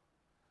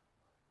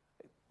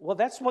 Well,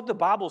 that's what the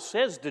Bible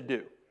says to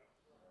do,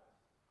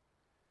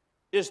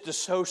 is to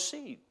sow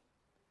seed.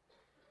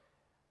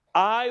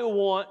 I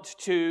want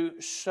to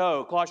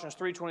sow. Colossians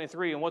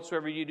 3:23, and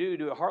whatsoever you do,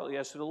 do it heartily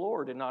as to the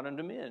Lord and not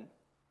unto men.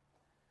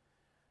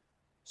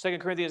 2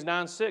 Corinthians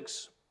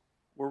 9:6.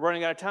 We're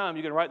running out of time.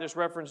 You can write this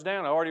reference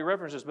down. I already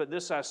referenced this, but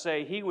this I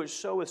say, he which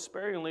soweth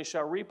sparingly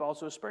shall reap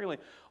also sparingly.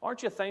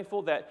 Aren't you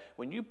thankful that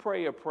when you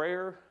pray a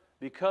prayer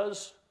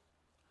because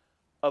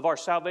of our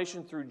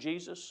salvation through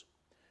Jesus,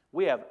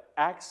 we have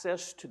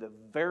access to the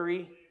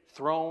very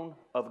throne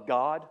of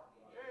God?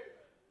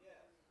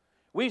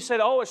 We said,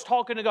 it's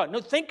talking to God.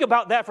 No, think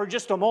about that for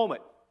just a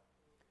moment.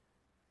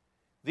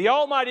 The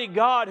Almighty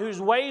God whose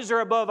ways are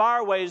above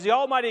our ways, the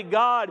Almighty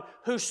God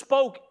who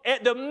spoke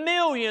at the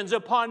millions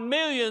upon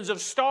millions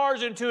of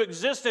stars into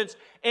existence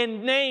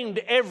and named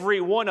every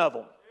one of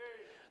them.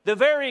 The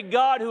very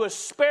God who a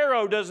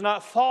sparrow does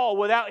not fall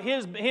without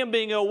Him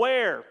being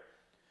aware.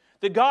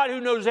 The God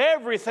who knows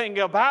everything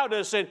about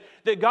us, and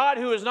the God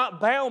who is not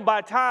bound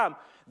by time.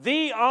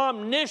 The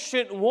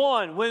omniscient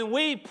one. When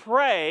we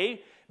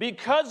pray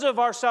because of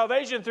our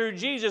salvation through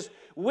Jesus,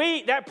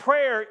 that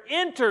prayer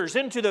enters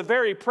into the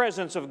very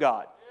presence of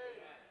God.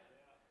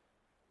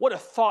 What a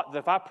thought that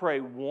if I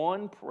pray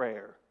one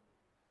prayer,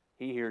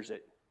 He hears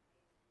it.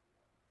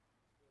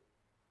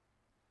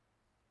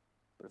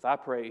 But if I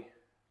pray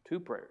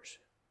 2 prayers,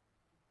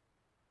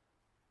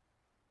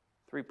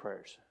 3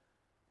 prayers,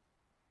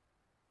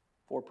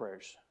 4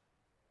 prayers,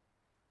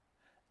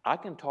 I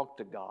can talk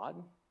to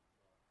God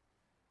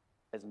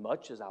as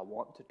much as I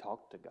want to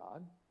talk to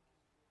God.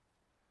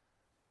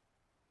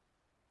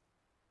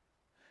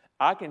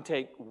 I can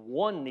take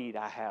one need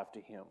I have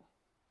to Him,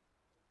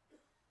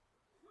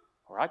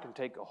 or I can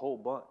take a whole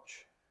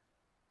bunch.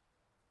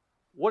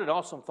 What an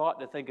awesome thought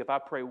to think if I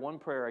pray 1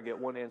 prayer, I get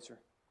 1 answer.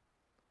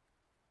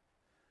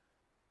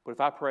 But if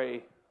I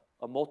pray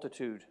a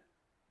multitude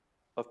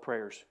of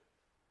prayers,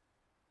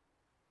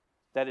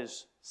 that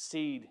is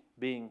seed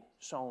being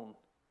sown.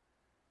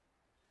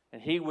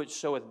 And he which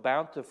soweth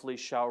bountifully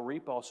shall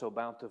reap also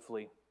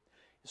bountifully.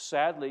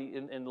 Sadly,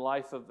 in the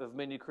life of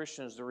many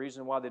Christians, the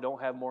reason why they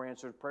don't have more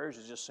answered prayers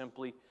is just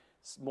simply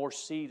more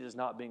seed is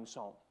not being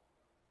sown.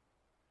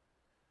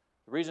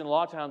 The reason a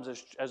lot of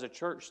times as a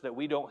church that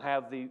we don't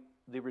have the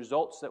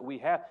results that we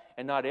have,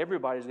 and not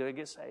everybody's going to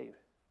get saved.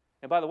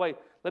 And by the way,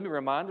 let me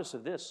remind us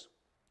of this.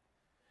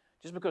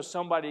 Just because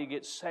somebody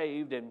gets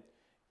saved and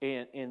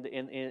they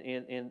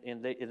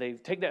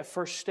take that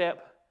first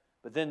step,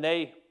 but then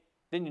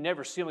you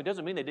never see them, it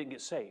doesn't mean they didn't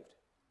get saved.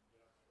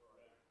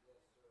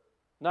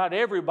 Not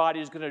everybody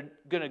is going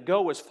to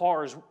go as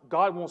far as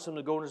God wants them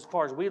to go and as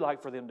far as we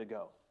like for them to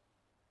go.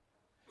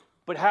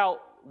 But how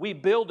we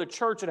build a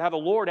church and how the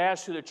Lord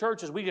asks through the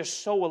church is we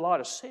just sow a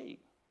lot of seed.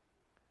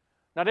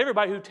 Not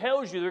everybody who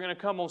tells you they're going to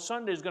come on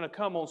Sunday is going to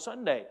come on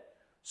Sunday.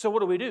 So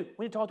what do? We need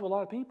to talk to a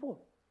lot of people.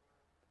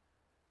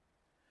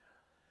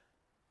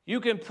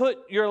 You can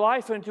put your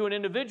life into an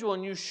individual,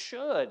 and you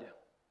should.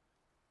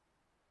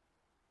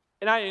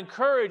 And I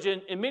encourage,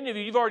 and many of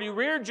you, you've already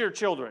reared your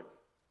children.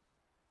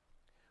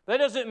 That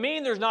doesn't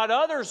mean there's not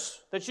others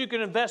that you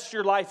can invest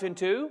your life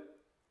into,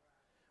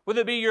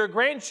 whether it be your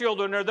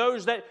grandchildren or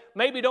those that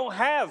maybe don't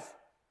have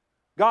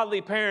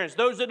godly parents,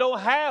 those that don't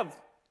have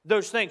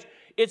those things.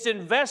 It's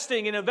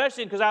investing and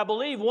investing, because I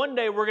believe one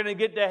day we're going to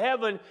get to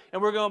heaven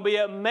and we're going to be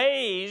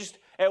amazed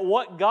at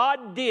what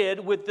God did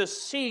with the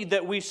seed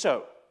that we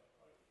sow.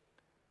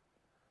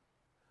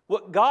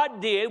 What God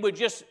did with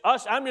just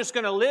us, I'm just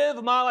going to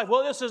live my life.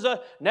 Well, this is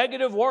a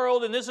negative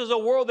world and this is a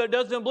world that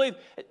doesn't believe.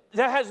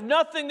 That has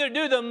nothing to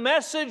do. The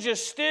message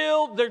is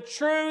still the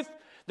truth.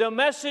 The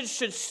message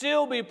should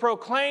still be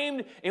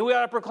proclaimed, and we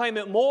ought to proclaim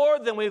it more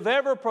than we've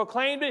ever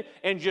proclaimed it,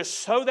 and just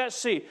sow that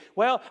seed.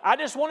 Well, I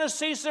just want to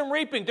see some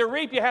reaping. To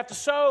reap, you have to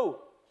sow.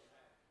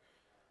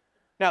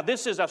 Now,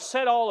 I've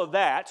said all of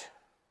that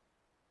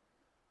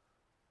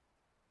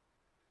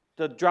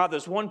to drive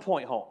this one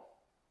point home.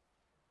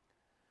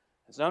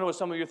 So I know what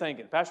some of you are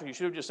thinking. Pastor, you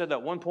should have just said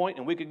that one point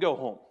and we could go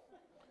home.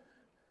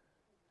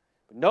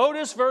 But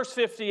notice verse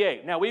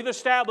 58. Now, we've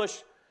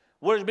established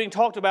what is being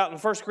talked about in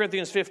 1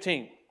 Corinthians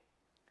 15.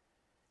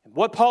 And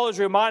what Paul is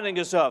reminding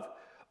us of.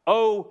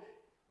 O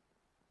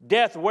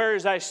death, where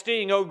is thy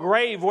sting? O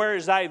grave, where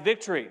is thy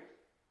victory?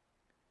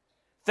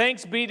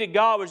 Thanks be to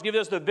God, which gives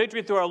us the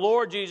victory through our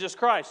Lord Jesus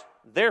Christ.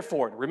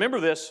 Therefore, remember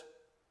this,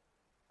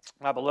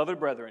 my beloved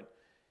brethren,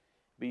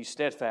 be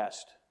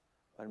steadfast,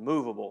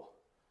 unmovable,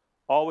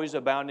 always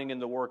abounding in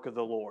the work of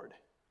the Lord.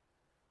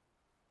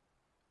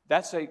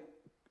 That's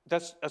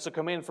a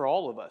command for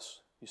all of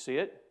us. You see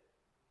it?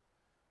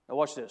 Now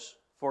watch this.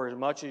 For as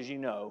much as you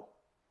know,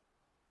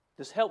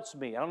 this helps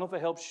me. I don't know if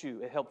it helps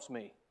you. It helps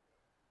me.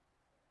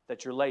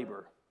 That your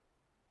labor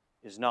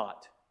is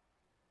not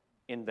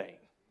in vain.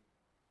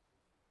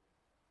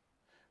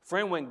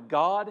 Friend, when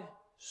God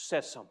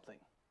says something,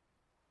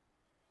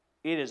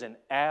 it is an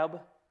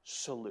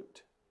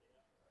absolute.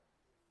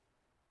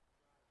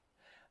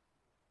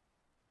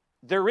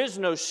 There is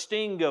no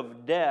sting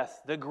of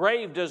death. The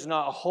grave does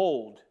not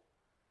hold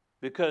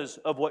because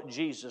of what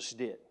Jesus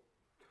did.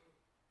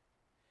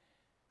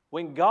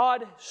 When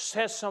God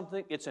says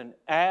something, it's an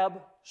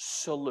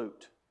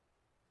absolute.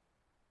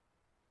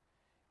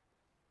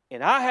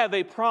 And I have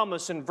a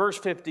promise in verse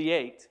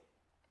 58.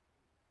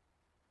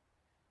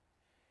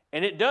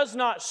 And it does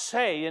not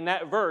say in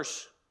that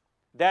verse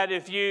that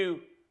if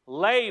you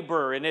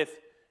labor and if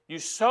you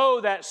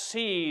sow that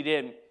seed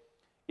and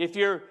if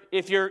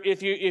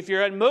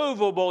you're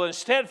unmovable and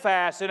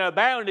steadfast and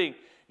abounding,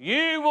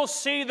 you will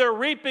see the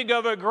reaping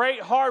of a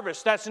great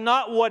harvest. That's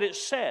not what it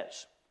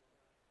says.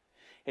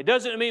 It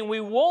doesn't mean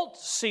we won't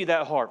see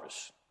that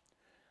harvest.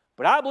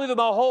 But I believe in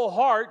my whole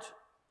heart,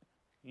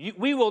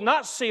 we will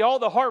not see all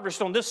the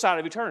harvest on this side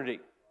of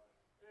eternity.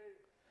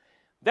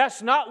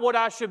 That's not what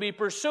I should be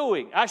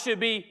pursuing. I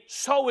should be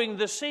sowing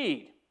the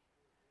seed.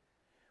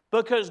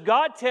 Because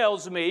God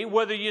tells me,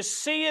 whether you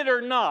see it or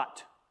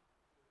not,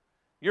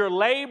 your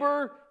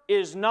labor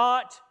is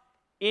not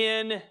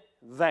in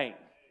vain.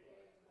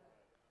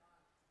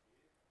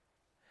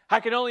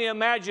 I can only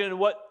imagine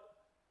what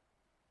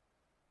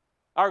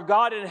Our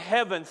God in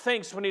heaven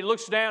thinks when He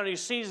looks down and He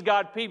sees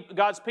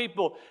God's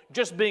people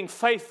just being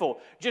faithful,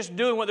 just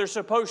doing what they're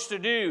supposed to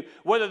do,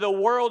 whether the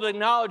world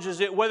acknowledges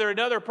it, whether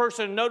another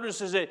person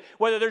notices it,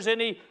 whether there's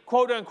any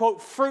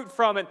quote-unquote fruit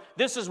from it.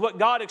 This is what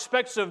God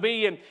expects of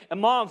me. And a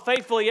mom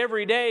faithfully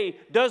every day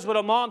does what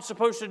a mom's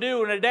supposed to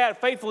do, and a dad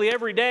faithfully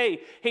every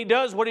day, he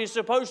does what he's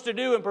supposed to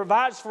do and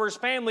provides for his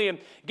family and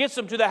gets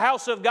them to the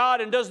house of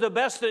God and does the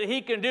best that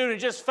he can do and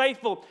is just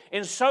faithful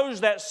and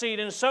sows that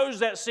seed and sows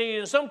that seed.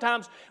 And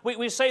sometimes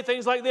we say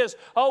things like this,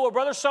 oh, well,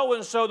 brother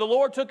so-and-so, the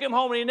Lord took him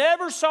home and he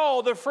never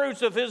saw the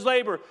fruits of his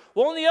labor.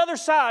 Well, on the other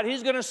side,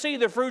 he's going to see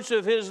the fruits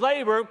of his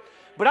labor.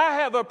 But I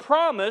have a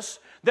promise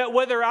that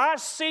whether I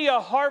see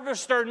a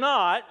harvest or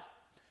not,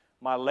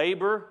 my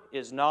labor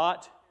is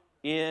not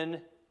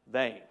in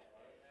vain.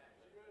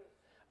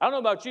 I don't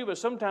know about you, but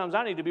sometimes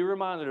I need to be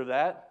reminded of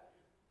that.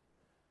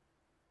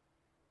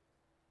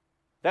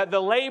 That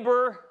the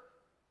labor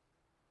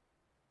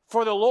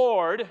for the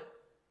Lord,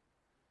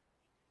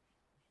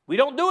 we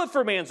don't do it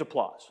for man's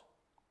applause.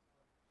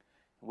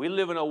 We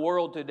live in a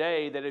world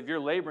today that if you're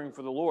laboring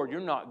for the Lord, you're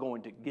not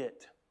going to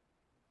get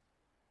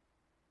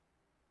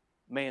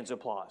man's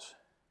applause.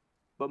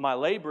 But my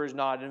labor is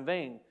not in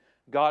vain.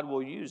 God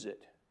will use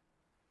it.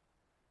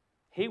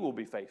 He will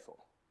be faithful.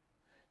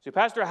 So,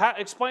 Pastor,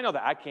 explain all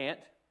that. I can't.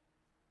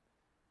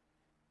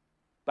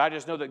 But I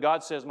just know that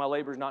God says my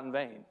labor is not in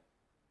vain.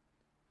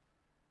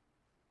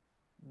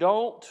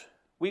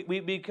 We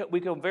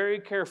become very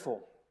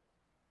careful.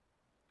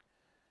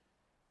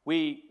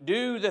 We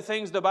do the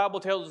things the Bible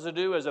tells us to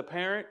do as a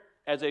parent,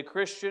 as a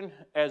Christian,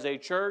 as a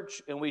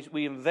church, and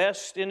we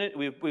invest in it.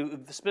 We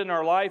spend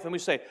our life, and we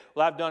say,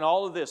 well, I've done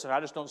all of this, and I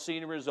just don't see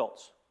any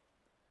results.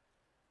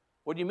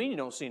 What do you mean you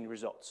don't see any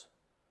results?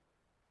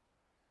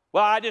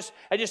 Well, it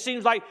just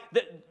seems like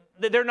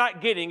that they're not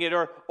getting it,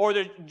 or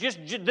they're just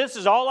this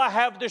is all I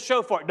have to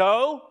show for it.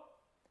 No,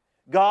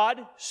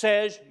 God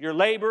says your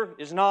labor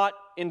is not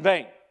in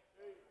vain.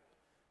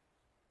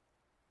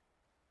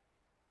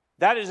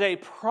 That is a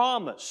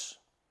promise.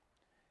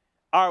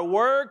 Our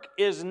work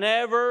is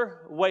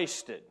never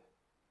wasted.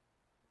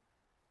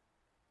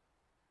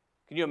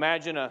 Can you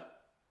imagine a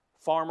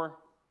farmer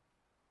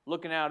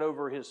looking out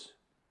over his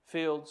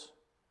fields,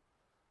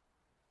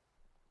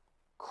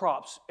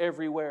 crops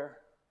everywhere,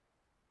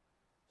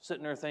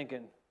 sitting there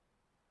thinking,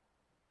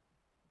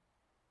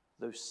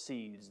 those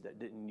seeds that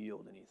didn't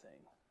yield anything.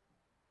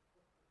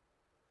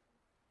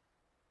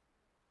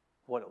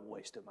 What a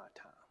waste of my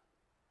time.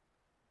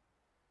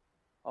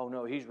 Oh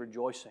no, he's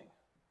rejoicing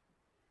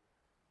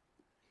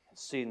and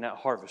seeing that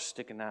harvest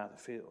sticking out of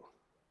the field.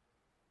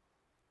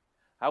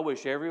 I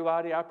wish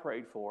everybody I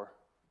prayed for,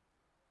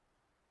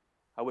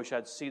 I wish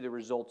I'd see the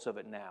results of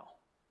it now.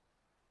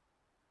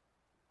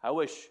 I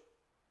wish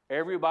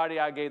everybody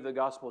I gave the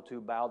gospel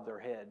to bowed their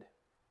head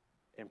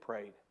and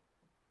prayed.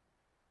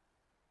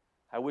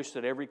 I wish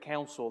that every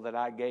counsel that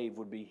I gave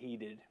would be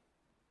heeded.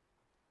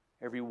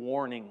 Every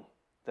warning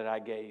that I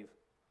gave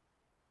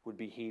would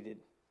be heeded.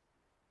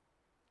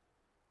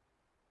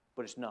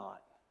 But it's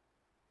not.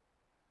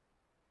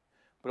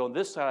 But on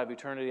this side of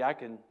eternity,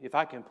 if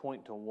I can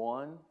point to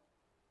one,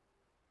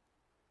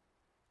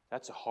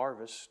 that's a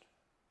harvest.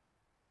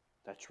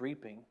 That's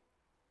reaping.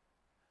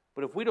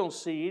 But if we don't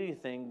see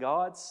anything,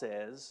 God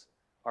says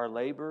our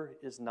labor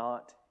is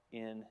not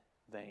in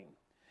vain.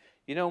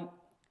 You know,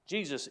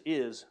 Jesus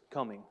is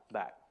coming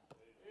back.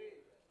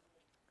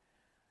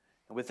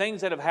 And with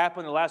things that have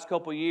happened in the last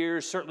couple of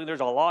years, certainly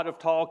there's a lot of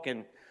talk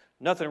and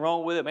nothing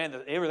wrong with it. Man,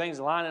 everything's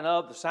lining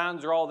up. The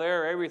signs are all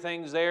there.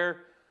 Everything's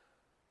there.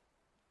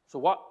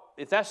 So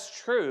if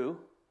that's true,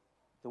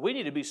 then we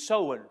need to be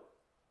sowing.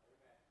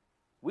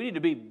 We need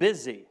to be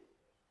busy.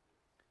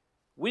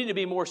 We need to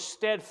be more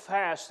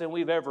steadfast than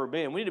we've ever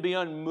been. We need to be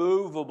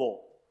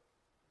unmovable,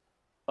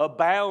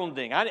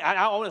 abounding.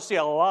 I want to see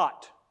a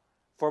lot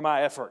for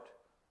my effort.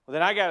 Well,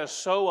 then I got to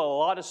sow a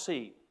lot of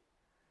seed.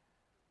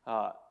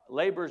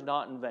 Labor's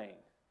not in vain.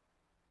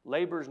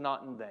 Labor's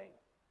not in vain.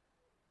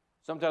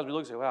 Sometimes we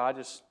look and say, well,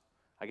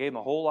 I gave my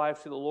whole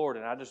life to the Lord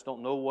and I just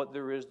don't know what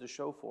there is to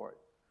show for it.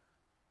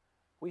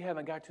 We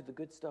haven't got to the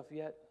good stuff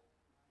yet.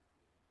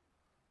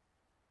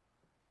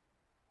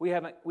 We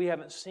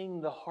haven't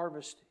seen the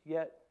harvest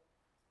yet.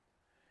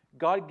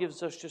 God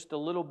gives us just a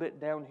little bit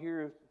down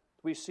here.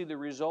 We see the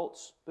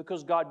results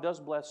because God does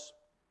bless.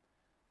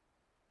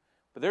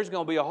 But there's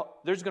going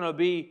to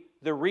be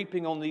the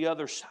reaping on the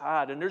other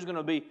side, and there's going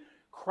to be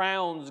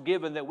crowns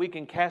given that we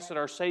can cast at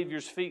our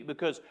Savior's feet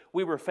because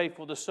we were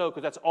faithful to sow,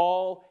 because that's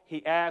all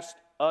He asked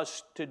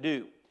us to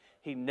do.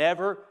 He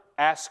never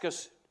asked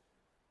us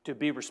to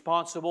be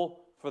responsible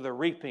for the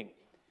reaping.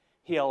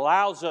 He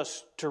allows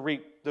us to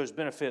reap those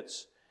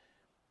benefits.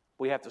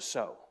 We have to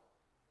sow.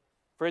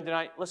 Friend,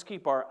 tonight, let's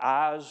keep our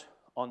eyes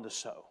on the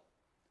sow.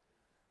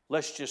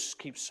 Let's just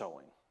keep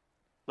sowing.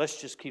 Let's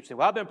just keep saying,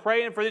 well, I've been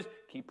praying for this.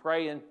 Keep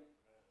praying.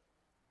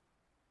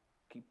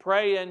 Keep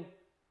praying.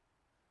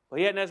 Well,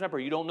 he hadn't asked my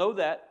prayer. You don't know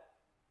that.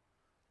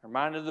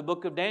 Reminded of the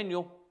book of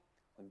Daniel,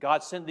 when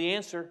God sent the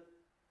answer,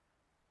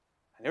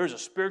 and there was a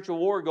spiritual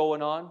war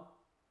going on.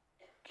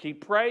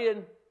 Keep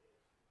praying.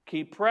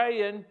 Keep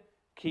praying.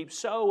 Keep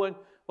sowing.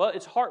 Well,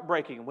 it's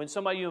heartbreaking when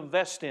somebody you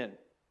invest in,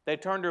 they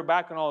turn their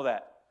back on all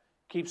that.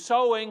 Keep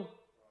sowing.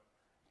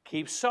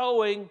 Keep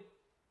sowing.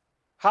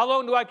 How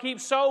long do I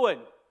keep sowing?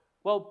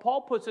 Well,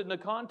 Paul puts it in the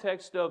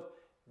context of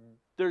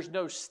there's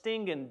no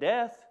sting in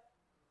death.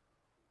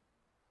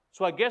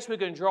 So I guess we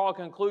can draw a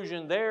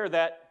conclusion there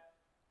that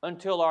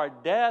until our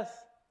death,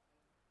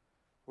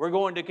 we're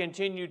going to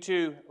continue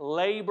to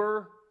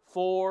labor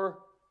for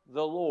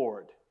the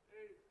Lord.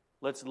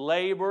 Let's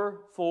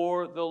labor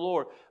for the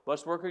Lord.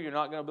 Bus worker, you're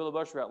not going to build a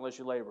bus route unless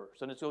you labor.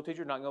 Sunday school teacher,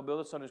 you're not going to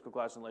build a Sunday school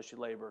class unless you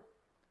labor.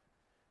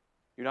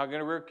 You're not going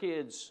to rear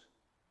kids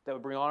that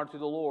would bring honor to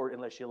the Lord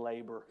unless you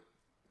labor.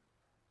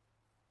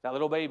 That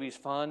little baby's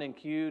fun and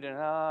cute and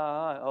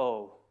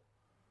oh.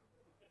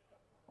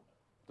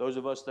 Those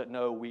of us that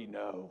know, we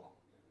know.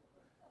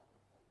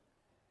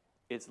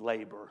 It's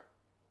labor.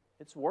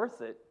 It's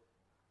worth it,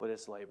 but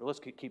it's labor. Let's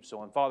keep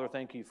sowing. Father,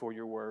 thank you for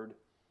your word.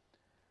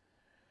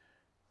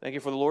 Thank you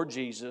for the Lord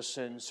Jesus,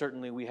 and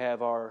certainly we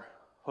have our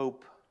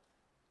hope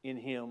in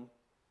Him,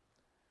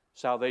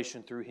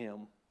 salvation through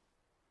Him.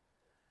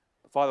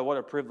 But Father, what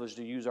a privilege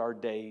to use our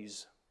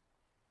days,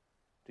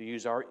 to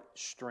use our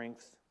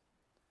strength,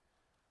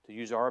 to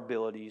use our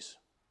abilities,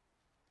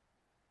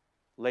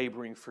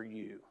 laboring for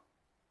you,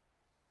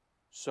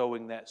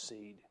 sowing that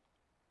seed.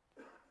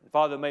 And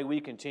Father, may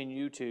we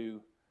continue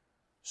to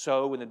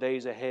sow in the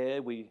days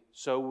ahead. We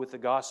sow with the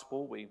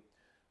gospel. We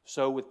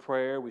sow with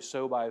prayer. We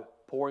sow by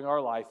pouring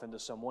our life into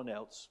someone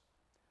else.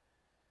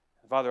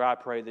 And Father, I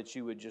pray that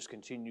you would just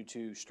continue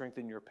to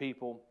strengthen your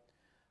people.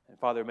 And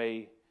Father,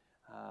 may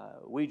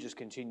we just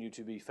continue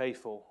to be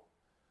faithful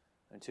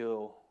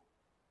until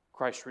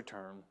Christ's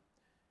return.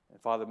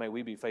 And Father, may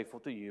we be faithful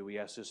to you. We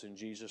ask this in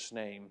Jesus'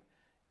 name.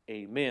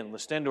 Amen.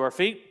 Let's stand to our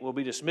feet. We'll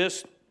be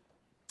dismissed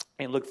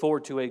and look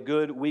forward to a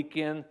good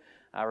weekend.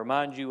 I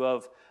remind you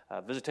of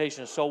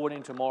visitation and soul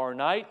winning tomorrow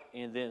night,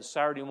 and then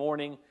Saturday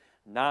morning,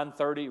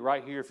 9:30,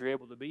 right here if you're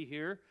able to be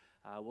here.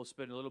 We'll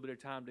spend a little bit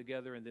of time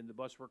together, and then the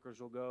bus workers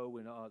will go,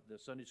 and the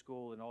Sunday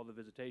school and all the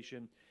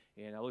visitation.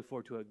 And I look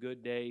forward to a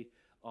good day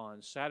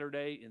on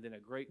Saturday, and then a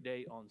great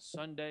day on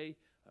Sunday.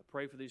 I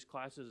pray for these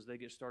classes as they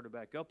get started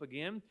back up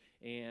again,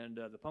 and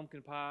the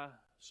pumpkin pie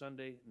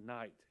Sunday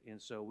night.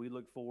 And so we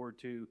look forward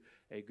to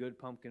a good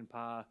pumpkin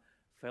pie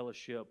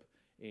fellowship.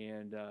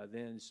 And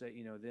then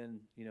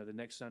the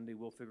next Sunday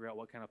we'll figure out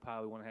what kind of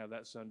pie we want to have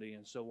that Sunday,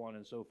 and so on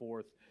and so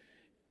forth.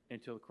 And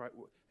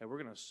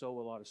we're going to sow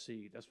a lot of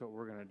seed. That's what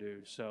we're going to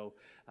do. So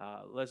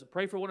let's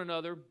pray for one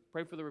another.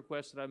 Pray for the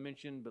requests that I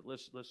mentioned, but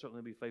let's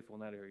certainly be faithful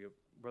in that area.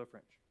 Brother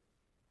French.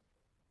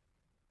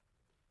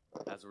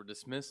 As we're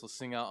dismissed, let's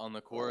sing out on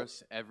the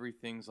chorus,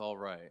 Everything's All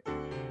Right.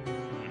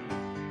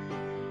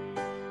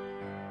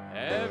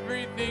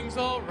 Everything's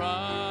all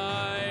right.